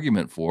the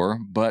argument for.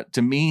 But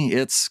to me,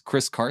 it's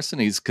Chris Carson.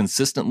 He's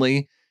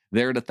consistently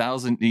there at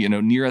 1,000,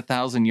 near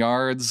 1,000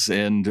 yards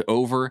and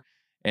over.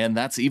 And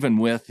that's even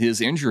with his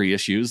injury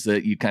issues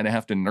that you kind of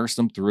have to nurse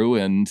him through.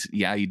 And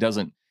yeah, he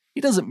doesn't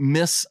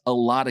miss a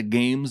lot of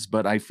games,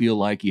 but I feel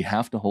like you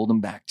have to hold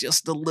him back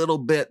just a little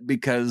bit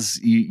because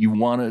you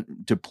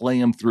want to play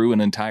him through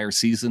an entire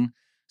season.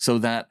 So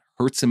that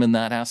hurts him in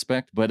that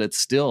aspect, but it's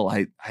still,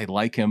 I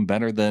like him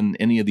better than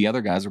any of the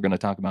other guys we're going to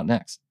talk about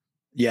next.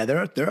 Yeah,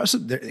 there are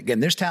some,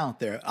 there's talent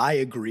there. I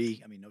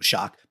agree. I mean, no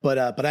shock,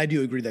 but I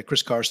do agree that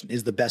Chris Carson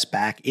is the best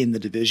back in the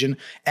division.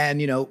 And,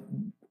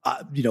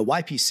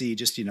 YPC,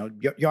 just,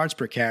 yards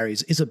per carry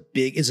is a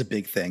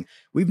big thing.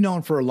 We've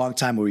known for a long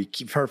time,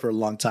 we've heard for a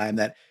long time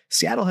that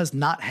Seattle has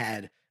not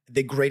had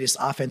the greatest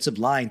offensive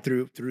line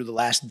through the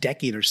last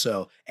decade or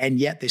so. And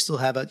yet they still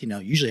have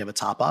usually have a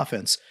top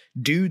offense.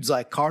 Dudes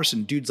like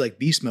Carson, dudes like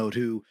Beast Mode,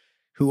 who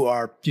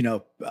are,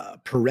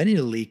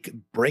 perennially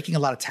breaking a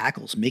lot of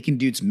tackles, making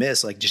dudes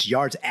miss, like just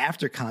yards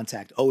after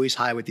contact, always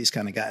high with these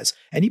kind of guys.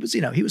 And he was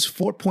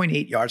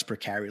 4.8 yards per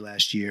carry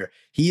last year.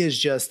 He is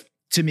just,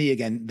 to me,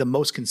 again, the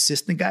most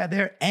consistent guy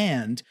there.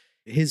 And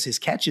his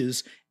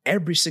catches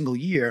every single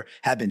year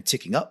have been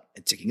ticking up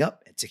and ticking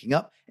up and ticking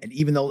up. And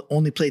even though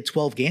only played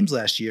 12 games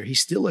last year, he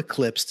still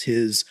eclipsed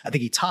I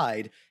think he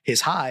tied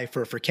his high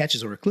for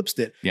catches or eclipsed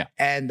it. Yeah.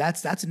 And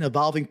that's an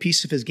evolving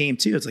piece of his game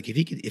too. It's like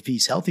if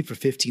he's healthy for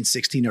 15,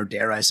 16, or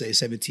dare I say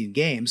 17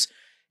 games,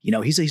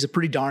 he's a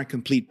pretty darn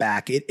complete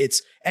back.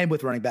 And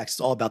with running backs,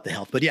 it's all about the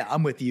health. But yeah,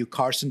 I'm with you.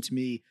 Carson to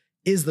me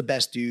is the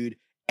best dude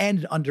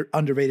and an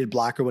underrated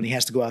blocker when he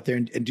has to go out there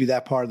and do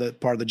that part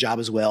of the job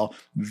as well.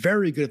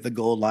 Very good at the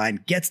goal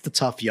line, gets the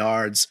tough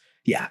yards.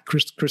 Yeah,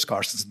 Chris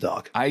Carson's a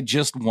dog. I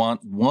just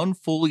want one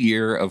full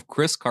year of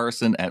Chris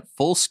Carson at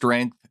full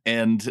strength.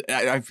 And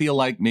I feel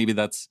like maybe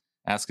that's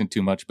asking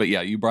too much. But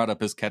yeah, you brought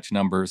up his catch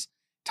numbers,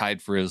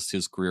 tied for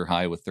his career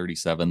high with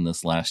 37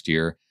 this last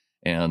year.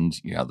 And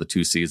yeah, the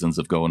 2 seasons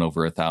of going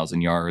over 1,000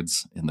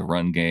 yards in the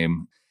run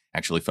game.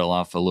 Actually fell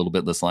off a little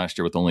bit this last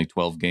year with only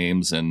 12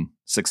 games and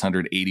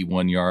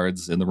 681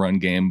 yards in the run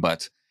game.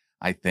 But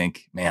I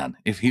think, man,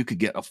 if you could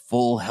get a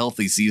full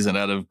healthy season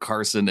out of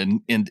Carson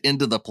and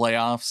into the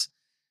playoffs,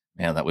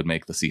 man, that would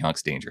make the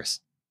Seahawks dangerous.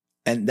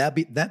 And that'd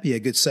be a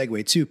good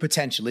segue too,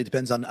 potentially.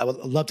 Depends on, I would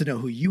love to know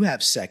who you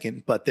have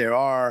second, but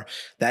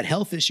that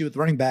health issue with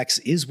running backs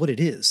is what it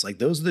is. Like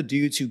those are the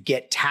dudes who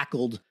get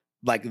tackled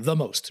like the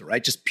most,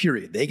 right? Just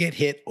period. They get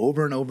hit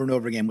over and over and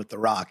over again with the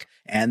rock,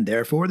 and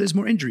therefore there's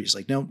more injuries.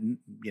 Like,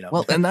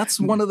 Well, and that's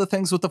one of the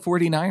things with the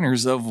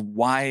 49ers of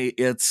why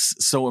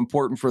it's so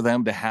important for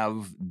them to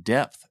have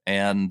depth.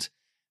 And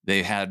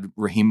they had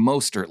Raheem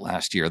Mostert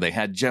last year. They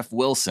had Jeff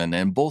Wilson,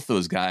 and both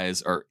those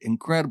guys are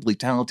incredibly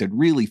talented,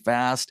 really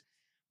fast.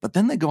 But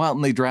then they go out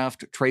and they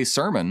draft Trey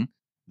Sermon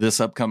this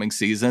upcoming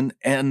season.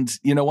 And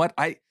you know what?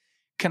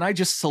 Can I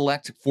just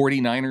select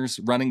 49ers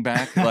running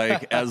back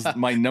as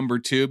my number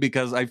 2?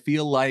 Because I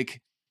feel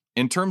like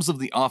in terms of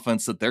the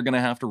offense that they're going to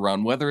have to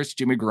run, whether it's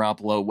Jimmy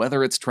Garoppolo,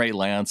 whether it's Trey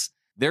Lance,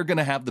 they're going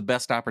to have the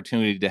best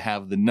opportunity to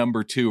have the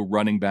number 2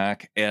 running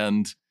back.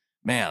 And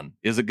man,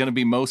 is it going to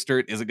be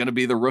Mostert? Is it going to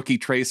be the rookie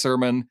Trey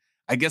Sermon?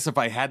 I guess if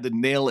I had to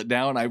nail it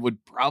down, I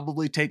would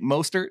probably take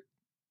Mostert.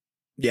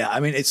 Yeah,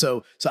 I mean,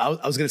 so I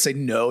was going to say,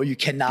 no, you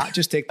cannot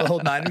just take the whole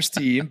Niners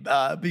team.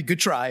 Be a good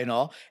try and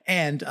all.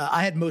 And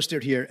I had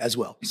Mostert here as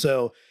well.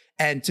 So,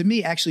 and to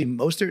me, actually,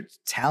 Mostert's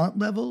talent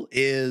level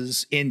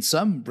is in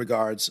some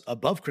regards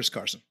above Chris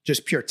Carson,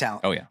 just pure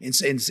talent. Oh yeah, in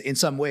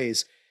some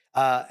ways.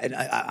 And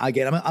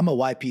I'm a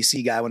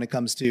YPC guy when it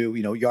comes to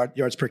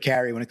yards per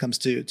carry. When it comes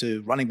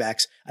to running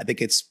backs, I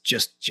think it's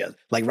just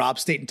like Rob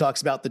Staten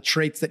talks about the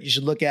traits that you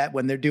should look at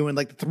when they're doing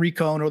like the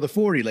 3-cone or the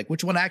 40. Like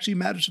which one actually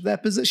matters for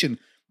that position?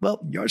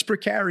 Well, yards per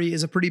carry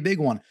is a pretty big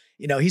one.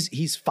 He's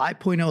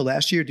 5.0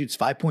 last year. Dude's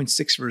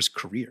 5.6 for his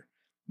career.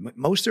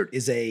 Mostert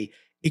is a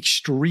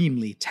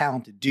extremely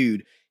talented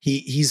dude.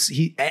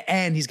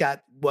 He's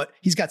got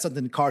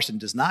something Carson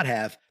does not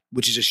have,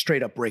 which is just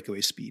straight up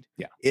breakaway speed.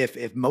 Yeah.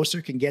 If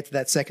Mostert can get to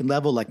that second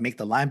level, like make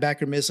the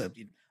linebacker miss, a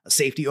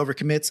safety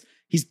overcommits,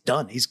 he's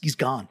done. He's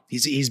gone.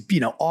 He's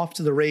off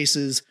to the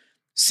races.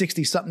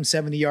 60 something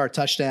 70-yard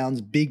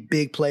touchdowns, big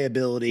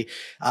playability.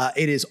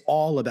 It is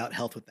all about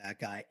health with that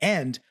guy.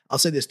 And I'll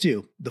say this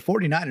too, the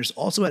 49ers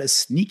also had a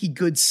sneaky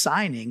good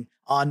signing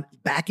on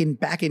back in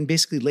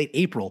basically late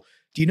April.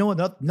 Do you know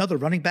another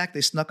running back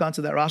they snuck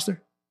onto that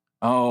roster?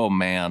 Oh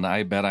man,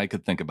 I bet I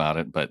could think about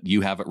it, but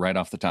you have it right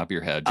off the top of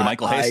your head.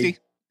 Jermichael Hasty?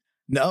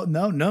 No,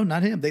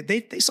 not him.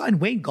 They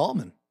signed Wayne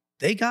Gallman.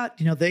 They got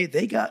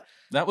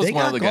That was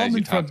one of the guys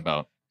you talked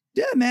about.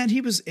 Yeah, man,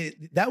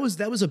 that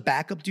was a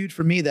backup dude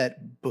for me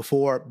that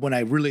before, when I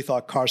really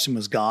thought Carson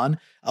was gone,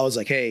 I was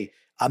like, hey,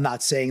 I'm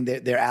not saying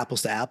that they're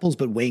apples to apples,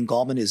 but Wayne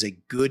Gallman is a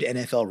good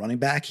NFL running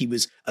back. He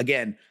was,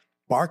 again,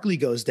 Barkley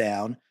goes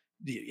down,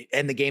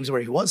 and the games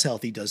where he was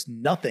healthy does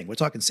nothing. We're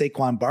talking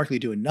Saquon Barkley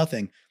doing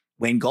nothing.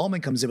 Wayne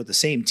Gallman comes in with the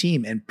same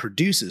team and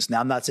produces.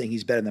 Now, I'm not saying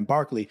he's better than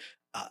Barkley.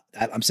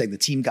 I'm saying the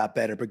team got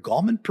better, but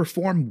Gallman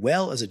performed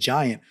well as a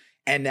Giant.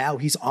 And now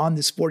he's on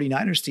this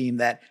 49ers team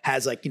that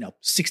has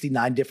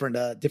 69 different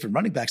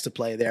running backs to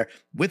play there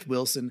with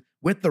Wilson,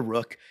 with the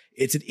Rook.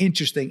 It's an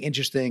interesting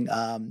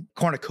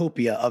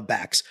cornucopia of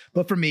backs.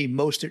 But for me,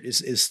 Mostert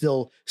is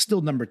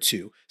still number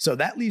 2. So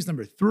that leaves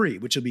number 3,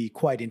 which will be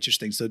quite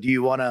interesting. So do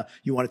you want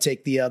to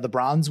take the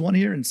bronze one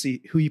here and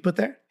see who you put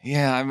there?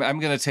 Yeah, I'm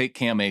going to take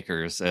Cam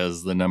Akers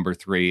as the number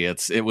 3.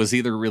 It was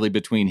either really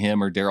between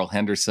him or Darrell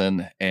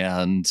Henderson.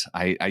 And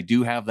I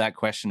do have that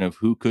question of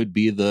who could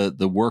be the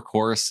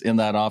workhorse in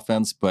that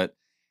offense. But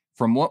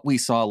from what we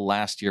saw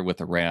last year with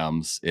the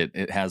Rams,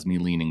 it has me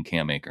leaning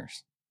Cam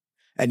Akers.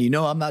 And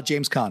I'm not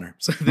James Conner.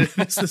 So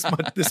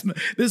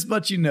this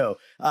much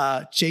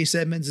Chase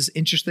Edmonds is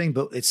interesting,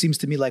 but it seems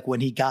to me like when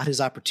he got his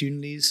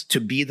opportunities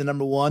to be the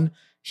number 1,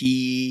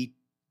 he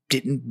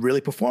didn't really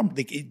perform.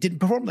 It didn't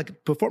perform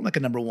like a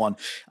number 1.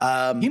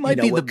 He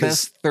might be the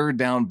best third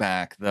down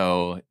back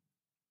though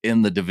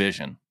in the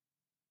division.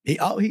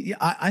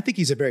 I think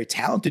he's a very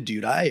talented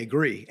dude. I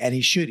agree, and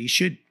he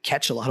should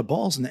catch a lot of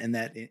balls in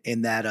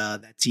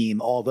that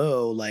team.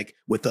 Although, like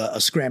with a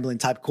scrambling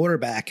type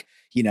quarterback,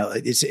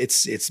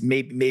 it's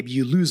maybe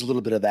you lose a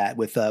little bit of that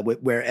with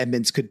where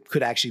Edmonds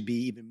could actually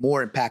be even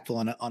more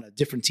impactful on a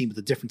different team with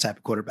a different type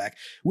of quarterback.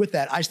 With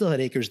that, I still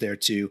had Akers there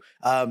too.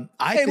 Look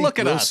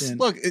at Wilson, us!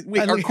 Look,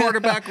 our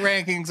quarterback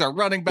rankings, our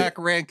running back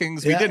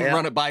rankings. We didn't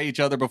run it by each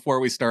other before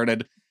we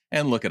started,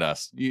 and look at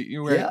us.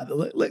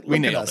 Look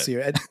at us here.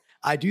 And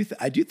I do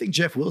think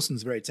Jeff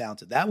Wilson's very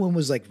talented. That one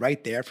was like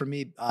right there for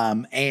me.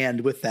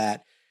 And with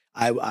that,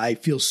 I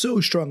feel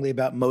so strongly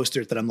about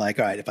Mostert that I'm like,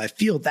 all right, if I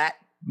feel that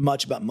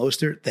much about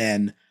Mostert,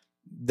 then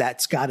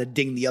that's got to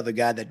ding the other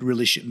guy that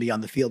really shouldn't be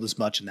on the field as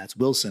much, and that's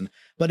Wilson.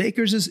 But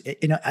Akers is,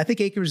 I think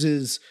Akers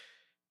is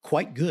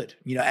quite good,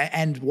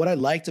 and what I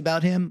liked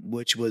about him,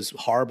 which was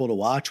horrible to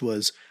watch,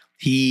 was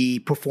he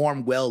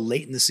performed well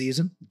late in the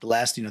season, the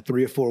last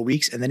 3 or 4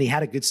 weeks, and then he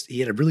had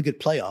a really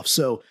good playoff.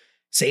 So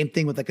same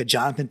thing with like a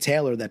Jonathan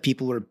Taylor that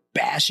people were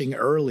bashing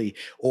early,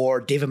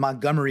 or David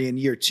Montgomery in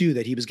year 2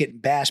 that he was getting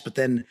bashed. But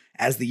then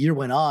as the year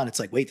went on, it's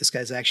like, wait, this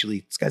guy's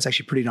actually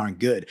pretty darn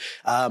good.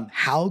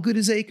 How good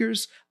is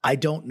Akers? I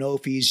don't know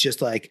if he's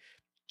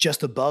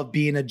just above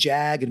being a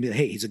Jag and be like,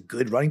 hey, he's a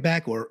good running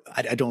back, or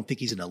I don't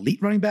think he's an elite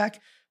running back.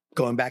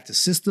 Going back to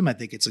system, I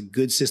think it's a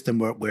good system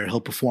where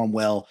he'll perform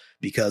well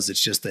because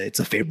it's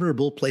a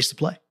favorable place to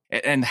play.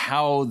 And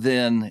how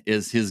then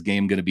is his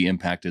game going to be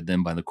impacted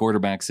then by the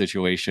quarterback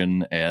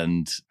situation?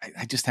 And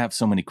I just have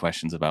so many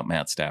questions about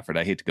Matt Stafford.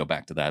 I hate to go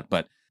back to that,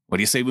 but what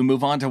do you say we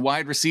move on to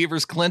wide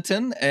receivers,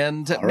 Clinton?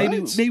 And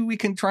maybe we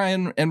can try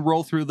and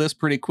roll through this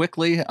pretty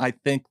quickly. I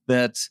think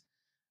that,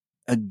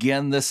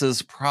 again, this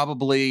is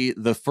probably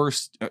the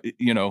first,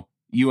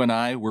 you and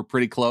I were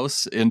pretty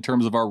close in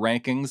terms of our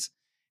rankings.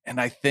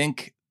 And I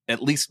think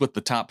at least with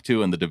the top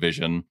 2 in the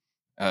division,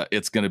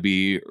 it's going to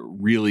be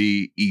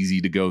really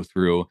easy to go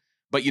through.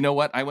 But you know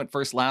what? I went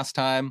first last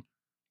time.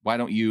 Why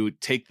don't you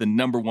take the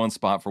number 1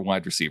 spot for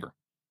wide receiver?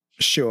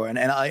 Sure. And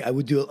I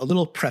would do a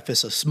little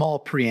preface, a small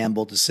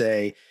preamble to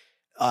say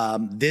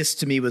this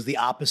to me was the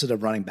opposite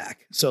of running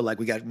back. So like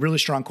we got really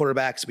strong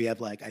quarterbacks. We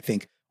have I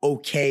think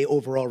okay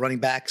overall running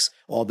backs,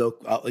 although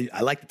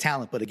I like the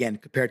talent. But again,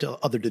 compared to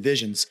other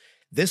divisions,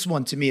 this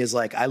one to me is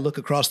like I look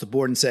across the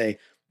board and say,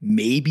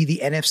 maybe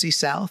the NFC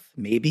South,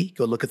 maybe.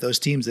 Go look at those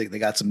teams. They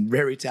got some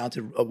very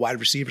talented wide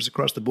receivers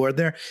across the board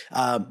there.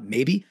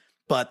 Maybe.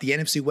 But the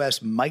NFC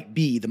West might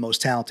be the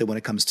most talented when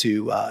it comes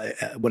to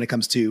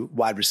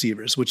wide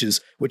receivers, which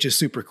is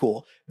super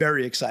cool.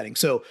 Very exciting.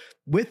 So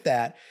with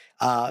that,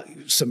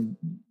 some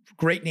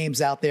great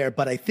names out there,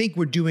 but I think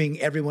we're doing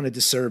everyone a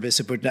disservice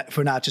if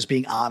we're not just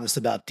being honest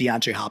about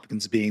DeAndre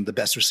Hopkins being the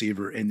best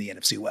receiver in the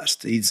NFC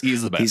West. He's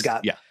the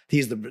best.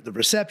 He's the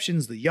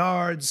receptions, the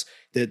yards,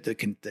 the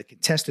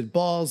contested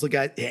balls. The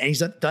guy, and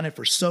he's done it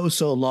for so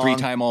long.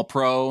 3-time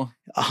All-Pro.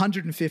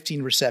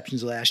 115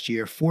 receptions last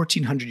year,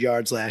 1,400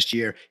 yards last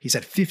year. He's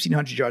had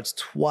 1,500 yards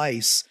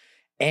twice.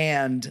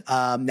 And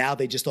now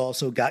they just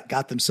also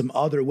got them some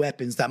other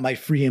weapons that might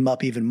free him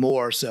up even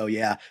more. So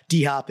yeah,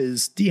 D-Hop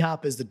is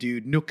the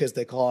dude, Nook as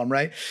they call him,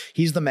 right?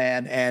 He's the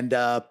man. And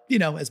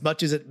as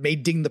much as it may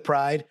ding the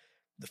pride,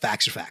 the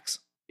facts are facts.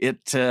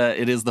 It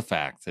is the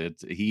fact.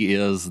 He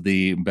is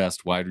the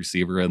best wide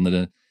receiver in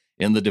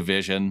the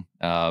division.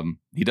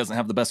 He doesn't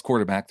have the best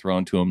quarterback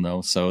thrown to him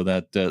though, so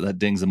that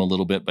dings him a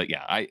little bit. But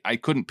yeah, I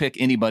couldn't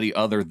pick anybody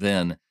other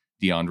than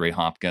DeAndre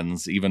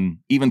Hopkins,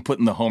 even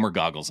putting the Homer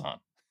goggles on.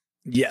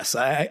 Yes,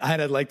 I had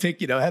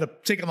to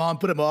take him on,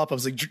 put him off. I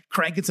was like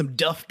cranking some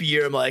Duff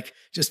beer. I'm like,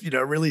 just,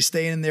 really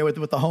staying in there with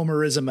the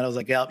Homerism. And I was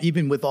like, yeah,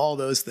 even with all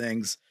those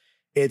things,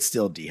 it's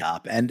still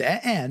D-Hop. And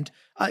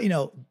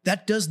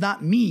that does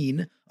not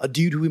mean a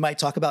dude who we might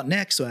talk about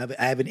next. So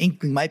I have an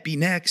inkling might be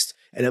next,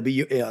 and it'll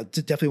be,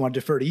 definitely want to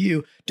defer to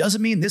you.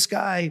 Doesn't mean this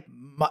guy,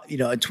 in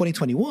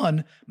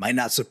 2021 might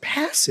not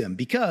surpass him,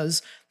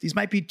 because these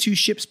might be two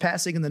ships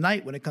passing in the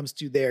night when it comes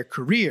to their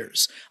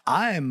careers.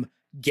 I'm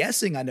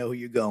guessing I know who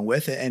you're going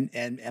with, and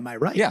am I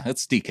right? Yeah,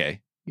 it's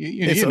DK.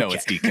 You know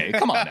it's DK.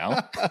 Come on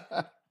now.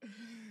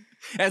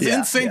 As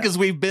in sync as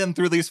we've been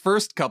through these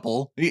first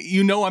couple,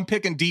 I'm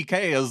picking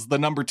DK as the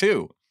number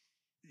 2.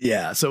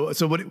 Yeah. So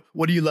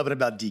what are you loving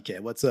about DK?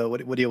 What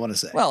do you want to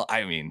say? Well,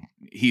 I mean,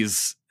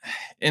 he's,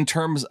 in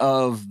terms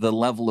of the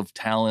level of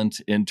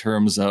talent, in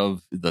terms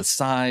of the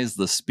size,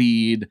 the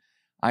speed,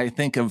 I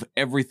think of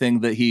everything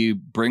that he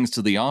brings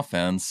to the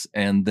offense,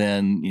 and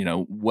then,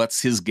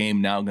 what's his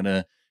game now going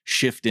to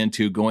shift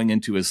into going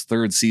into his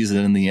 3rd season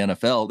in the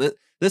NFL.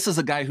 This is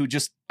a guy who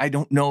I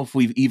don't know if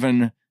we've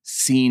even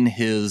seen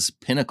his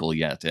pinnacle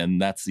yet. And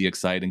that's the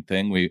exciting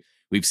thing.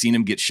 We've seen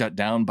him get shut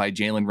down by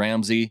Jalen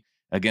Ramsey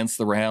against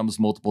the Rams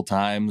multiple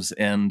times.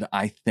 And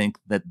I think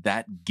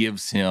that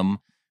gives him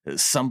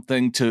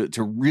something to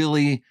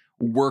really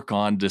work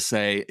on, to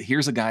say,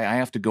 here's a guy I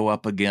have to go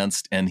up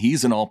against, and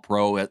he's an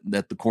all-pro at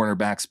the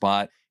cornerback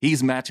spot.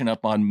 He's matching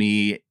up on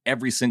me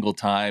every single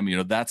time.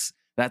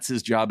 That's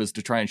his job, is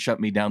to try and shut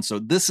me down. So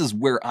this is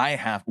where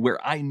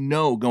I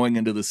know going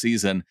into the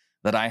season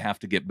that I have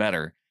to get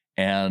better.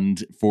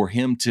 And for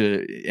him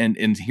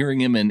and hearing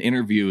him in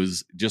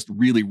interviews, just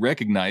really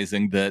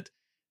recognizing that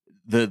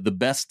the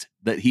best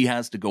that he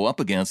has to go up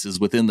against is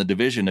within the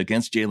division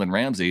against Jalen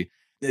Ramsey,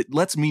 it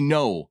lets me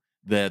know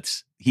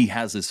that he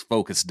has his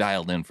focus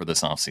dialed in for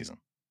this offseason.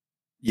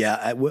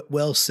 Yeah,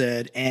 well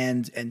said.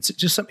 And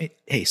just something,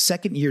 hey,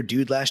 2nd year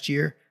dude last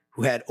year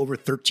who had over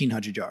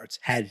 1,300 yards,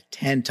 had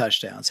 10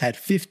 touchdowns, had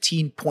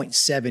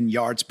 15.7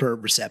 yards per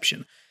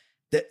reception.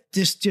 That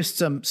just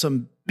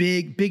some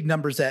big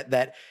numbers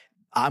that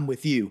I'm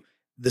with you.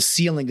 The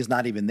ceiling is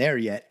not even there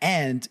yet.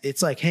 And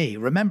it's like, hey,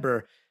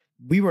 remember,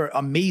 we were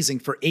amazing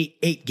for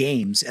eight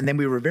games, and then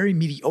we were very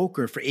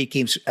mediocre for 8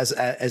 games as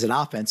an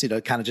offense,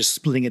 kind of just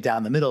splitting it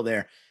down the middle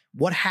there.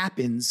 What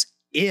happens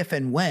if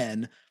and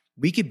when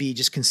we could be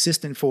just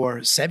consistent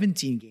for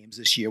 17 games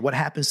this year? What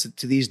happens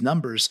to these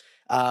numbers?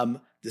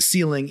 The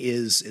ceiling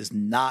is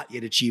not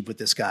yet achieved with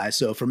this guy.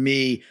 So for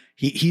me,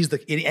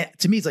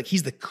 to me, it's like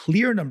he's the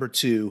clear number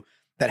 2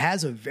 that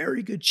has a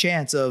very good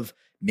chance of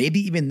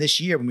maybe even this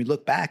year, when we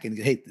look back and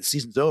hey, the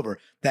season's over,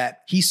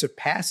 that he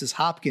surpasses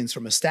Hopkins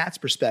from a stats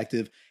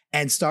perspective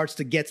and starts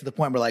to get to the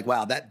point where like,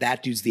 wow,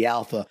 that dude's the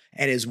alpha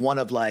and is one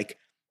of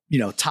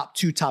top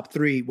 2, top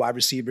 3 wide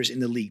receivers in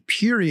the league,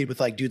 period, with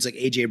like dudes like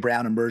AJ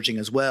Brown emerging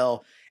as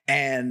well.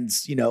 And,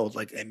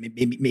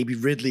 maybe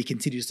Ridley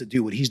continues to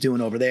do what he's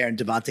doing over there, and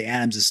Devontae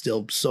Adams is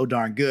still so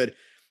darn good.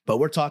 But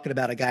we're talking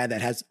about a guy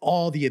that has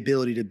all the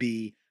ability to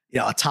be,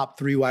 a top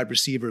 3 wide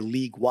receiver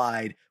league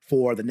wide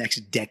for the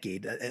next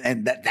decade.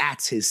 And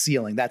that's his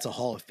ceiling. That's a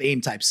Hall of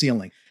Fame type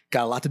ceiling.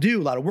 Got a lot to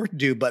do, a lot of work to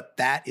do, but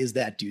that is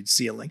that dude's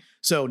ceiling.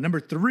 So number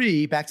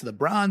 3, back to the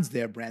bronze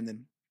there,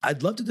 Brandon.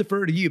 I'd love to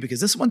defer to you, because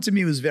this one to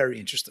me was very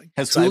interesting.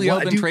 Has Julio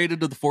been traded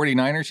to the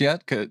 49ers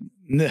yet?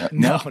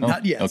 No,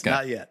 not yet. Okay.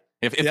 Not yet.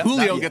 If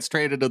Julio gets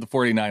traded to the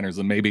 49ers,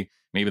 then maybe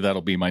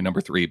that'll be my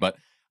number 3. But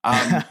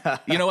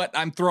you know what?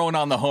 I'm throwing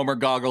on the Homer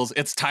goggles.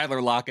 It's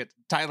Tyler Lockett.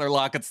 Tyler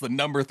Lockett's the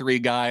number 3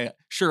 guy.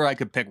 Sure, I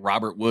could pick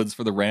Robert Woods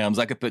for the Rams.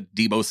 I could put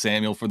Deebo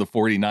Samuel for the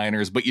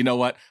 49ers. But you know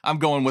what? I'm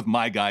going with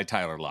my guy,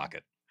 Tyler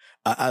Lockett.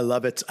 I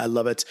love it. I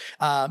love it.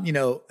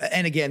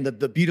 And again,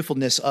 the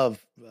beautifulness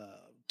of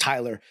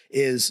Tyler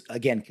is,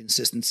 again,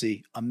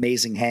 consistency,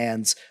 amazing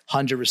hands,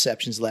 100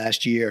 receptions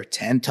last year,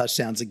 10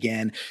 touchdowns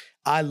again.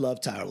 I love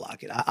Tyler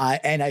Lockett.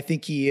 And I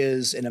think he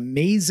is an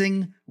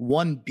amazing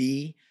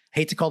 1B.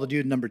 Hate to call the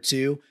dude number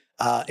 2.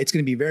 It's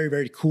going to be very,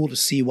 very cool to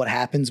see what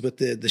happens with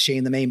the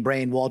Shane the Main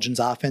Brain Waldron's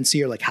offense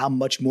here, like how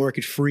much more it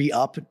could free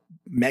up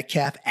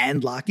Metcalf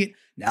and Lockett.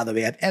 Now that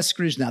we have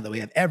Eskridge, now that we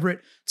have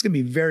Everett, it's going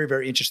to be very,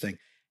 very interesting.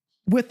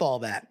 With all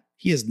that,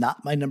 he is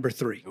not my number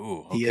 3.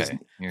 Ooh, okay. He is,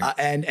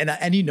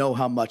 and you know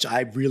how much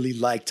I really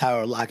like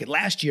Tyler Lockett.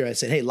 Last year, I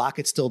said, "Hey,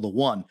 Lockett's still the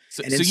one."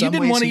 So you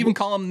didn't want to even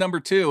call him number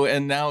 2,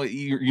 and now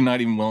you're not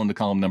even willing to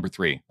call him number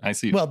 3. I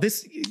see. Well,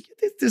 there's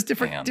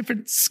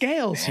different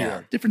scales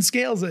here, different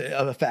scales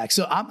of effect.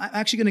 So I'm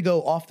actually going to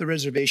go off the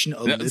reservation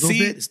a little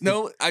bit.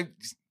 No,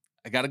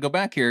 I got to go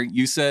back here.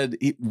 You said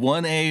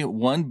 1A,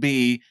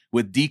 1B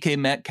with DK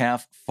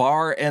Metcalf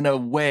far and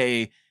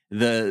away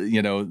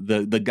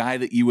the guy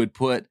that you would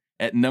put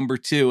at number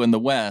 2 in the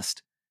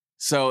West.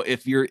 So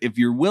if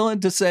you're willing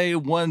to say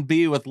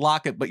 1B with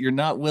Lockett, but you're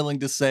not willing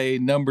to say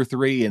number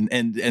 3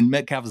 and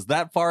Metcalf is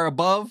that far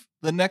above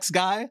the next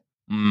guy,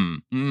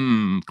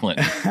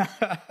 Clinton.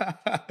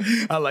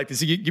 I like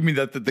this. You give me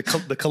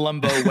the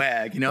Columbo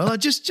wag,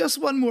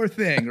 just one more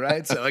thing,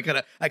 right? So I kind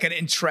of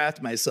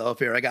entrapped myself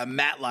here. I got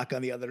Matlock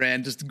on the other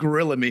end, just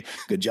grilling me.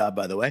 Good job,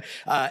 by the way.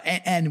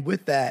 And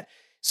with that,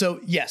 so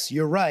yes,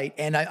 you're right.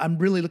 And I'm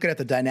really looking at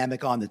the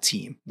dynamic on the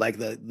team, like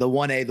the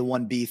 1A, the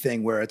 1B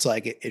thing, where it's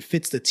like it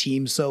fits the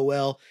team so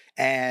well.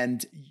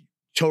 And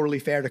totally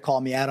fair to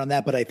call me out on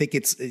that, but I think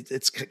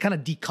it's kind of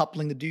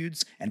decoupling the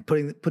dudes and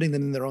putting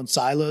them in their own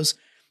silos.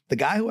 The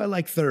guy who I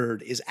like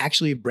third is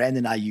actually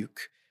Brandon Ayuk.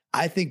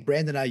 I think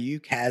Brandon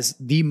Ayuk has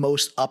the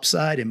most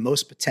upside and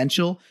most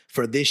potential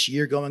for this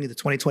year going into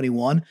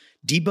 2021.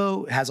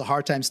 Debo has a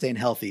hard time staying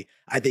healthy.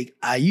 I think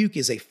Ayuk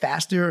is a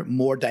faster,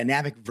 more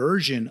dynamic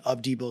version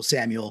of Debo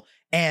Samuel.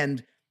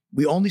 And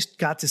we only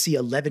got to see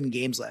 11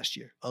 games last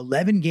year.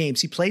 11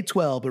 games. He played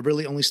 12, but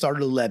really only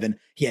started 11.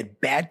 He had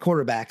bad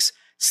quarterbacks.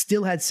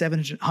 Still had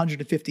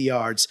 750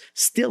 yards,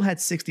 still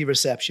had 60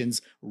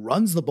 receptions,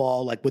 runs the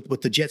ball like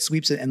with the jet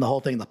sweeps and the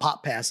whole thing, the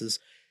pop passes.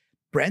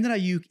 Brandon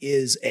Ayuk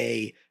is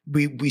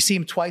we see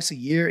him twice a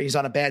year. He's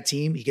on a bad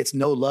team. He gets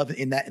no love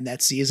in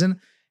that season.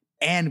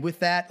 And with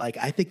that, like,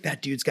 I think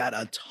that dude's got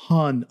a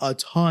ton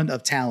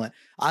of talent.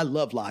 I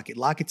love Lockett.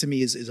 Lockett to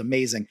me is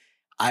amazing.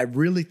 I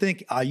really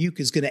think Ayuk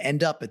is going to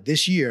end up at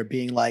this year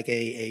being like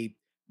a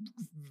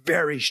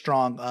very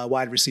strong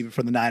wide receiver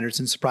for the Niners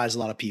and surprise a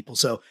lot of people.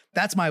 So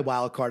that's my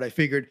wild card. I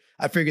figured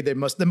there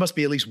must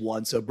be at least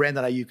one. So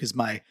Brandon Ayuk is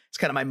it's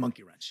kind of my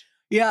monkey wrench.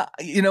 Yeah.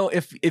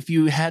 If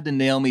you had to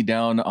nail me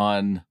down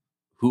on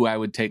who I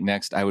would take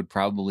next, I would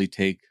probably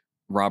take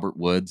Robert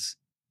Woods,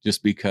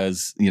 just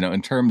because,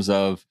 in terms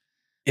of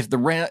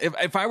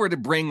if I were to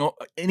bring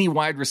any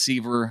wide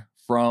receiver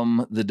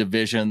from the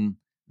division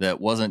that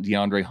wasn't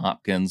DeAndre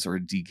Hopkins or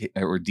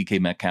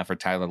DK Metcalf or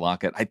Tyler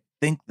Lockett, I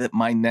think that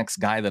my next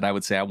guy that I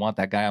would say I want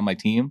that guy on my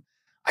team,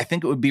 I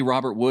think it would be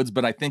Robert Woods,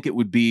 but I think it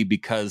would be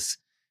because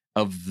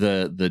of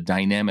the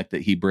dynamic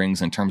that he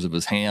brings in terms of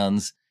his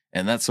hands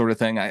and that sort of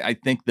thing. I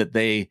think that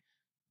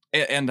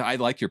and I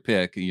like your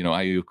pick.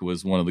 Ayuk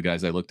was one of the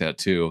guys I looked at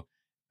too,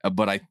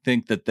 but I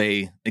think that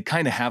they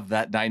kind of have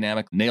that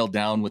dynamic nailed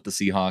down with the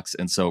Seahawks.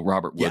 And so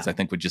Robert Woods, I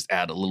think, would just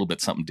add a little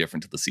bit something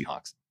different to the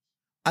Seahawks.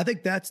 I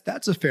think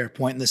that's a fair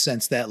point in the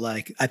sense that,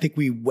 like, I think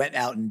we went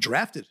out and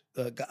drafted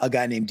a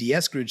guy named D.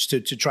 Eskridge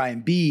to try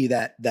and be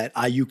that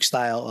Ayuk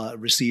style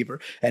receiver,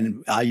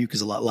 and Ayuk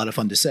is a lot of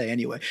fun to say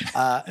anyway.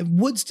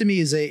 Woods to me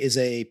is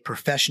a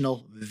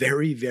professional,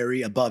 very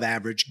very above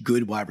average,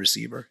 good wide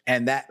receiver,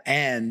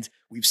 and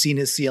we've seen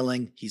his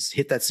ceiling. He's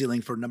hit that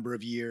ceiling for a number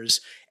of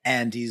years,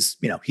 and he's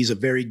a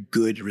very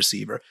good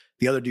receiver.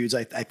 The other dudes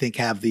I think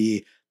have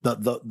the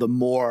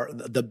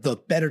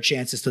better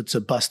chances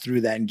to bust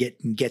through that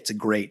and get to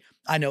great.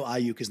 I know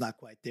Ayuk is not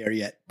quite there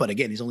yet, but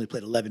again, he's only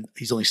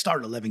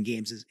started 11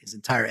 games his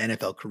entire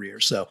NFL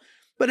career. So,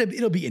 but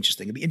it'll be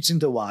interesting. It'll be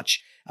interesting to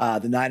watch.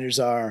 The Niners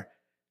are,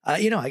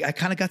 I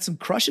kind of got some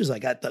crushes. I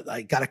got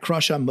a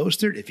crush on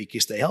Mostert if he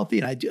can stay healthy,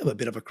 and I do have a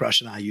bit of a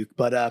crush on Ayuk.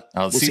 But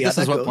we'll see this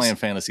how is what goes. Playing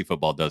fantasy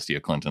football does to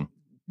you, Clinton.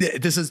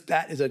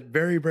 That is a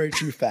very, very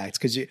true fact,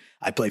 because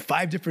I play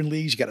 5 different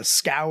leagues. You got to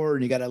scour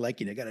and you got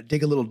to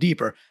dig a little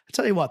deeper. I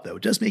tell you what, though,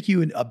 it does make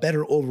you a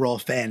better overall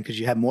fan because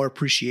you have more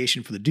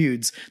appreciation for the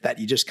dudes that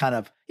you just kind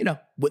of,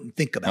 wouldn't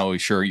think about. Oh,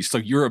 sure. So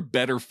you're a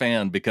better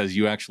fan because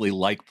you actually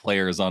like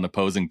players on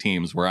opposing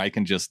teams where I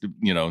can just,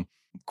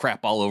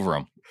 crap all over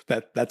them.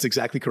 That's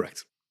exactly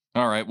correct.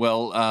 All right.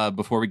 Well,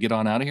 before we get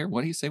on out of here, what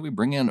do you say we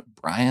bring in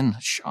Brian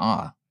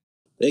Shaw?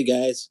 Hey,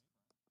 guys.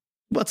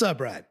 What's up,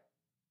 Brad?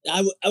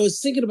 I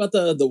was thinking about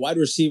the wide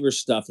receiver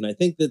stuff, and I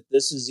think that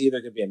this is either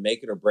going to be a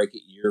make it or break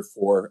it year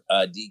for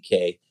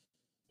DK.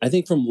 I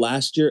think from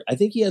last year, I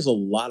think he has a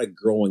lot of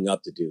growing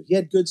up to do. He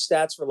had good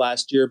stats for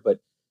last year, but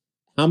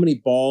how many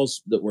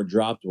balls that were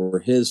dropped were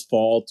his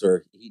fault,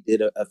 or he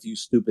did a few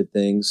stupid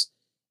things?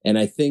 And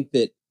I think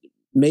that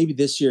maybe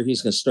this year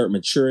he's going to start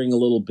maturing a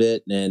little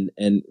bit and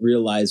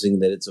realizing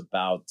that it's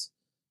about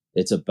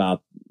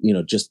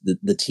just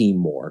the team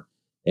more.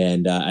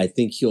 And I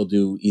think he'll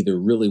do either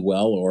really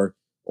well or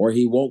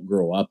he won't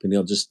grow up and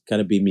he'll just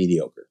kind of be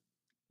mediocre.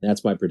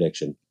 That's my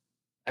prediction.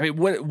 I mean,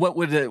 what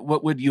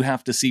would you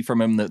have to see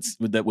from him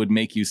that would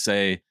make you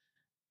say,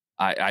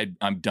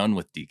 I'm done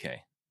with DK?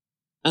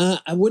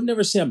 I would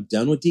never say I'm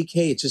done with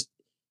DK. It's just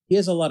he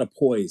has a lot of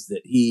poise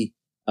that he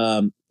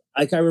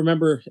like. I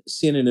remember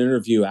seeing an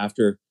interview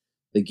after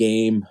the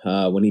game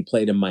when he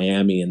played in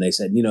Miami, and they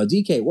said,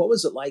 DK, what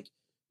was it like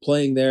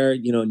playing there?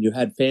 And you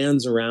had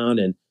fans around,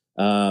 and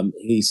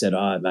he said,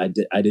 I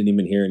didn't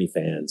even hear any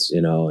fans,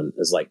 and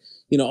it's like,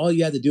 all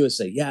you had to do is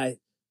say, yeah,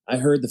 I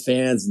heard the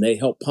fans and they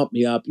helped pump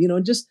me up,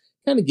 and just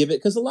kind of give it,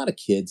 because a lot of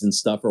kids and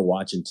stuff are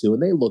watching too,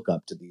 and they look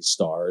up to these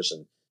stars,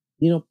 and,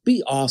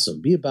 be awesome,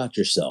 be about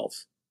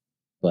yourself.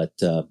 But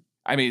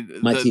I mean,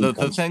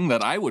 the thing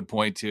that I would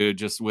point to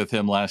just with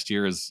him last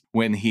year is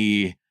when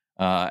he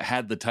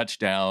had the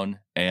touchdown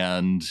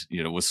and,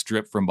 was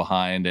stripped from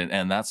behind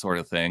and that sort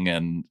of thing.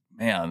 And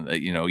man,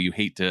 you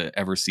hate to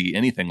ever see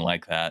anything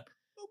like that.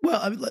 Well,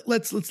 I mean,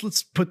 let's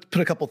put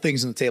a couple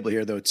things on the table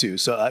here, though, too.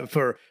 So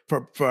for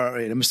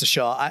Mr.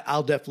 Shaw,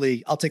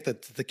 I'll take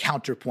the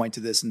counterpoint to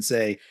this and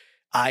say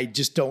I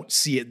just don't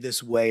see it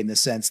this way, in the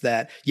sense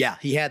that he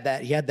had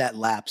that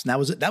lapse, and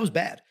that was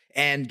bad.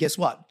 And guess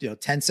what?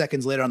 10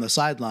 seconds later on the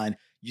sideline,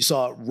 you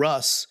saw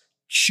Russ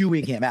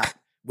chewing him out,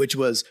 which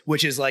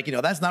is like,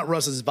 that's not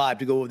Russ's vibe,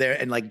 to go over there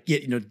and like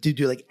get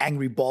do like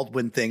angry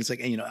Baldwin things,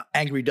 like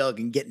angry Doug,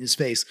 and get in his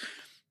face.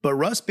 But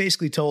Russ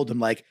basically told him,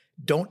 like,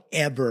 don't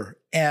ever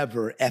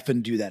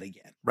effing do that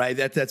again, right?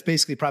 That's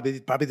basically probably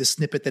the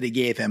snippet that he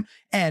gave him,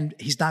 and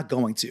he's not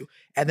going to.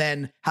 And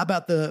then how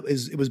about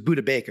it was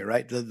Buda Baker,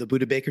 right? The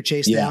Buda Baker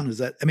chase down. Is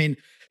that? I mean,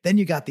 then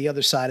you got the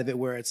other side of it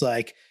where it's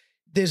like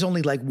there's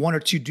only like one or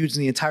two dudes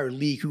in the entire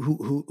league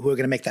who are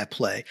going to make that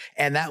play,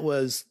 and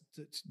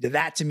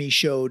that to me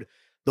showed.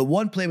 The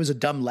one play was a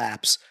dumb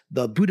lapse.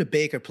 The Buda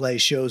Baker play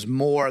shows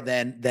more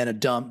than a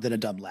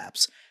dumb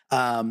lapse.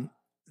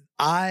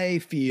 I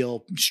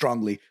feel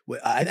strongly,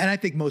 and I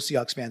think most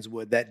Seahawks fans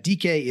would, that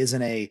DK is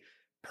in a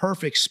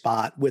perfect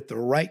spot with the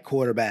right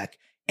quarterback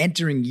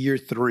entering year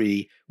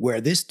 3,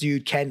 where this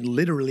dude can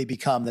literally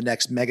become the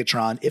next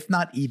Megatron, if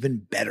not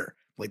even better.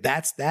 Like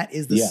that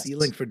is the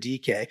ceiling for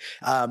DK.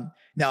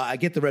 Now I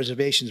get the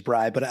reservations,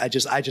 Bri, but I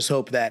just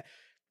hope that,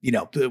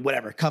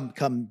 whatever,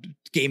 come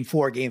game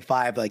 4, game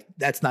 5, like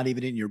that's not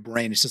even in your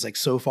brain. It's just like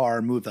so far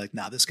removed. Like,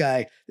 nah, this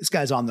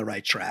guy's on the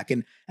right track.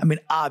 And I mean,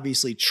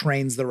 obviously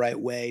trains the right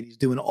way. And he's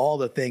doing all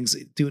the things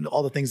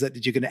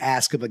that you're going to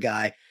ask of a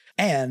guy.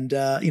 And,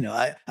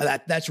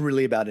 that's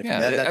really about it.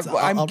 Yeah,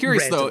 I'm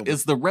curious though,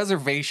 is the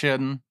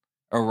reservation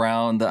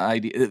around the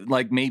idea,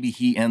 like maybe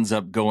he ends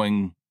up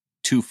going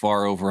too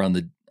far over on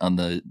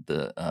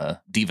the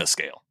diva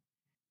scale?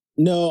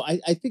 No,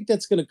 I think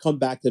that's going to come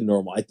back to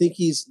normal. I think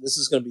this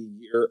is going to be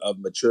a year of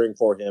maturing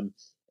for him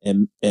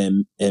and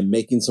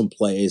making some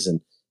plays.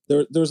 And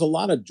there's a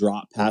lot of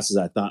drop passes.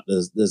 I thought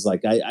there's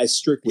like, I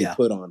strictly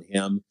put on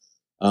him.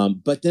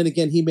 But then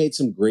again, he made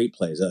some great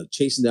plays,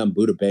 chasing down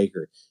Buda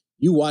Baker.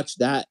 You watch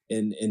that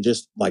and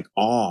just like,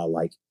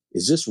 like,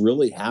 is this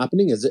really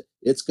happening?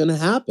 It's going to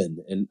happen.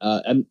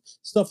 And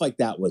stuff like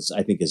that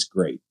I think is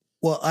great.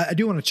 Well, I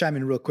do want to chime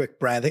in real quick,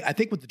 Brian. I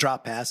think with the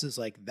drop passes,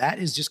 like that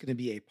is just going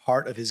to be a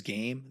part of his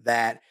game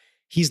that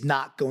he's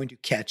not going to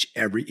catch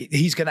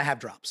he's going to have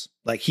drops.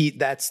 Like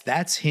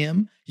that's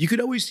him. You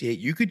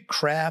could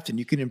craft and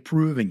you can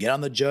improve and get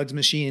on the jugs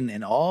machine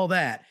and all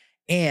that.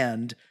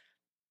 And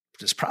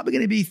there's probably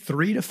going to be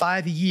 3 to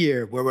 5 a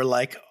year where we're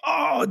like,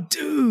 oh,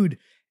 dude.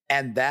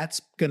 And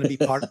that's going to be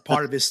part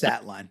of his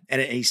stat line.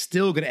 And he's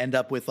still going to end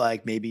up with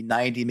like maybe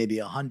 90, maybe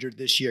 100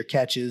 this year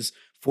catches,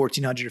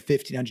 1,400 or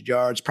 1,500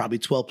 yards, probably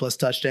 12 plus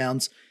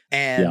touchdowns.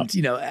 And,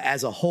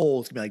 as a whole,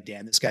 it's gonna be like,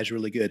 damn, this guy's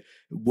really good.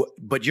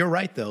 But you're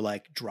right though.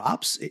 Like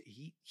drops,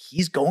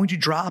 he's going to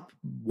drop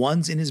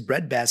ones in his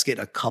breadbasket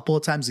a couple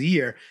of times a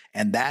year.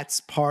 And that's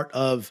part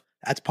of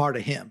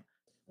him.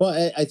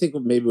 Well, I think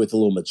maybe with a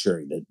little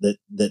maturing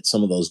that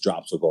some of those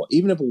drops will go.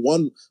 Even if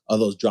one of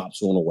those drops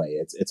went away,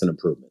 it's an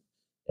improvement,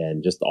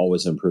 and just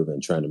always improving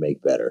and trying to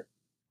make better.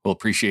 Well,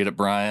 appreciate it,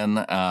 Brian.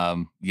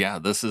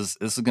 This is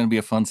going to be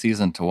a fun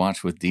season to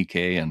watch with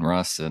DK and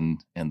Russ and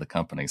the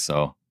company.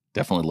 So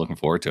definitely looking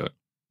forward to it.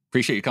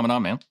 Appreciate you coming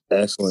on, man.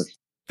 Excellent.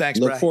 Thanks,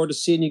 Look Brian. forward to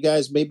seeing you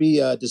guys maybe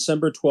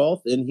December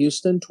 12th in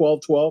Houston,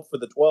 12-12 for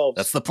the 12s.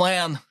 That's the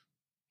plan.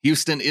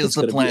 Houston is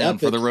the plan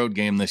for the road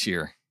game this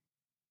year.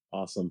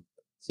 Awesome.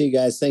 See you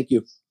guys. Thank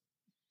you.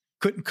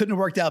 Couldn't have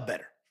worked out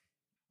better.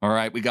 All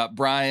right. We got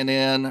Brian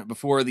in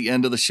before the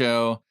end of the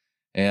show,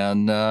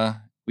 and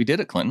we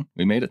did it, Clinton.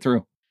 We made it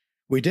through.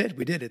 We did.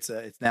 It's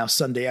now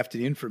Sunday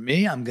afternoon for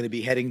me. I'm going to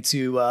be heading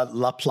to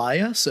La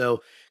Playa.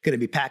 So going to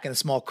be packing a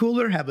small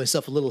cooler, have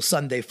myself a little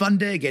Sunday fun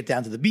day, get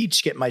down to the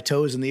beach, get my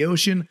toes in the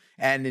ocean,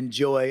 and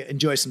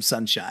enjoy some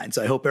sunshine.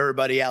 So I hope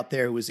everybody out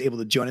there who was able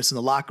to join us in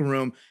the locker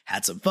room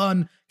had some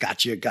fun,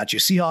 got your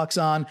Seahawks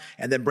on.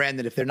 And then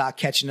Brandon, if they're not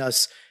catching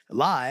us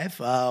live,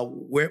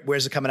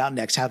 where's it coming out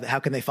next? How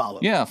can they follow?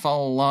 Yeah,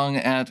 follow along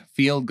at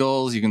Field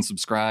Goals. You can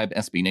subscribe,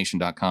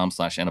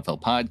 sbnation.com/NFL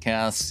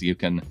podcasts. You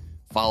can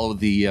follow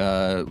the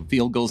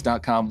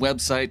fieldgoals.com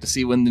website to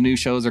see when the new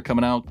shows are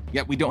coming out.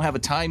 Yeah, we don't have a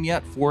time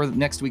yet for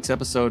next week's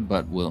episode,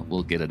 but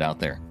we'll get it out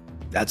there.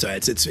 That's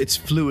right. It's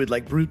fluid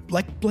like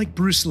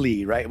Bruce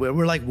Lee, right?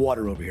 We're like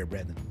water over here,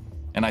 Brandon.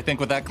 And I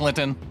think with that,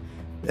 Clinton,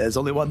 there's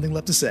only one thing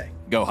left to say.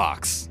 Go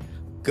Hawks.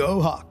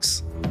 Go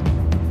Hawks.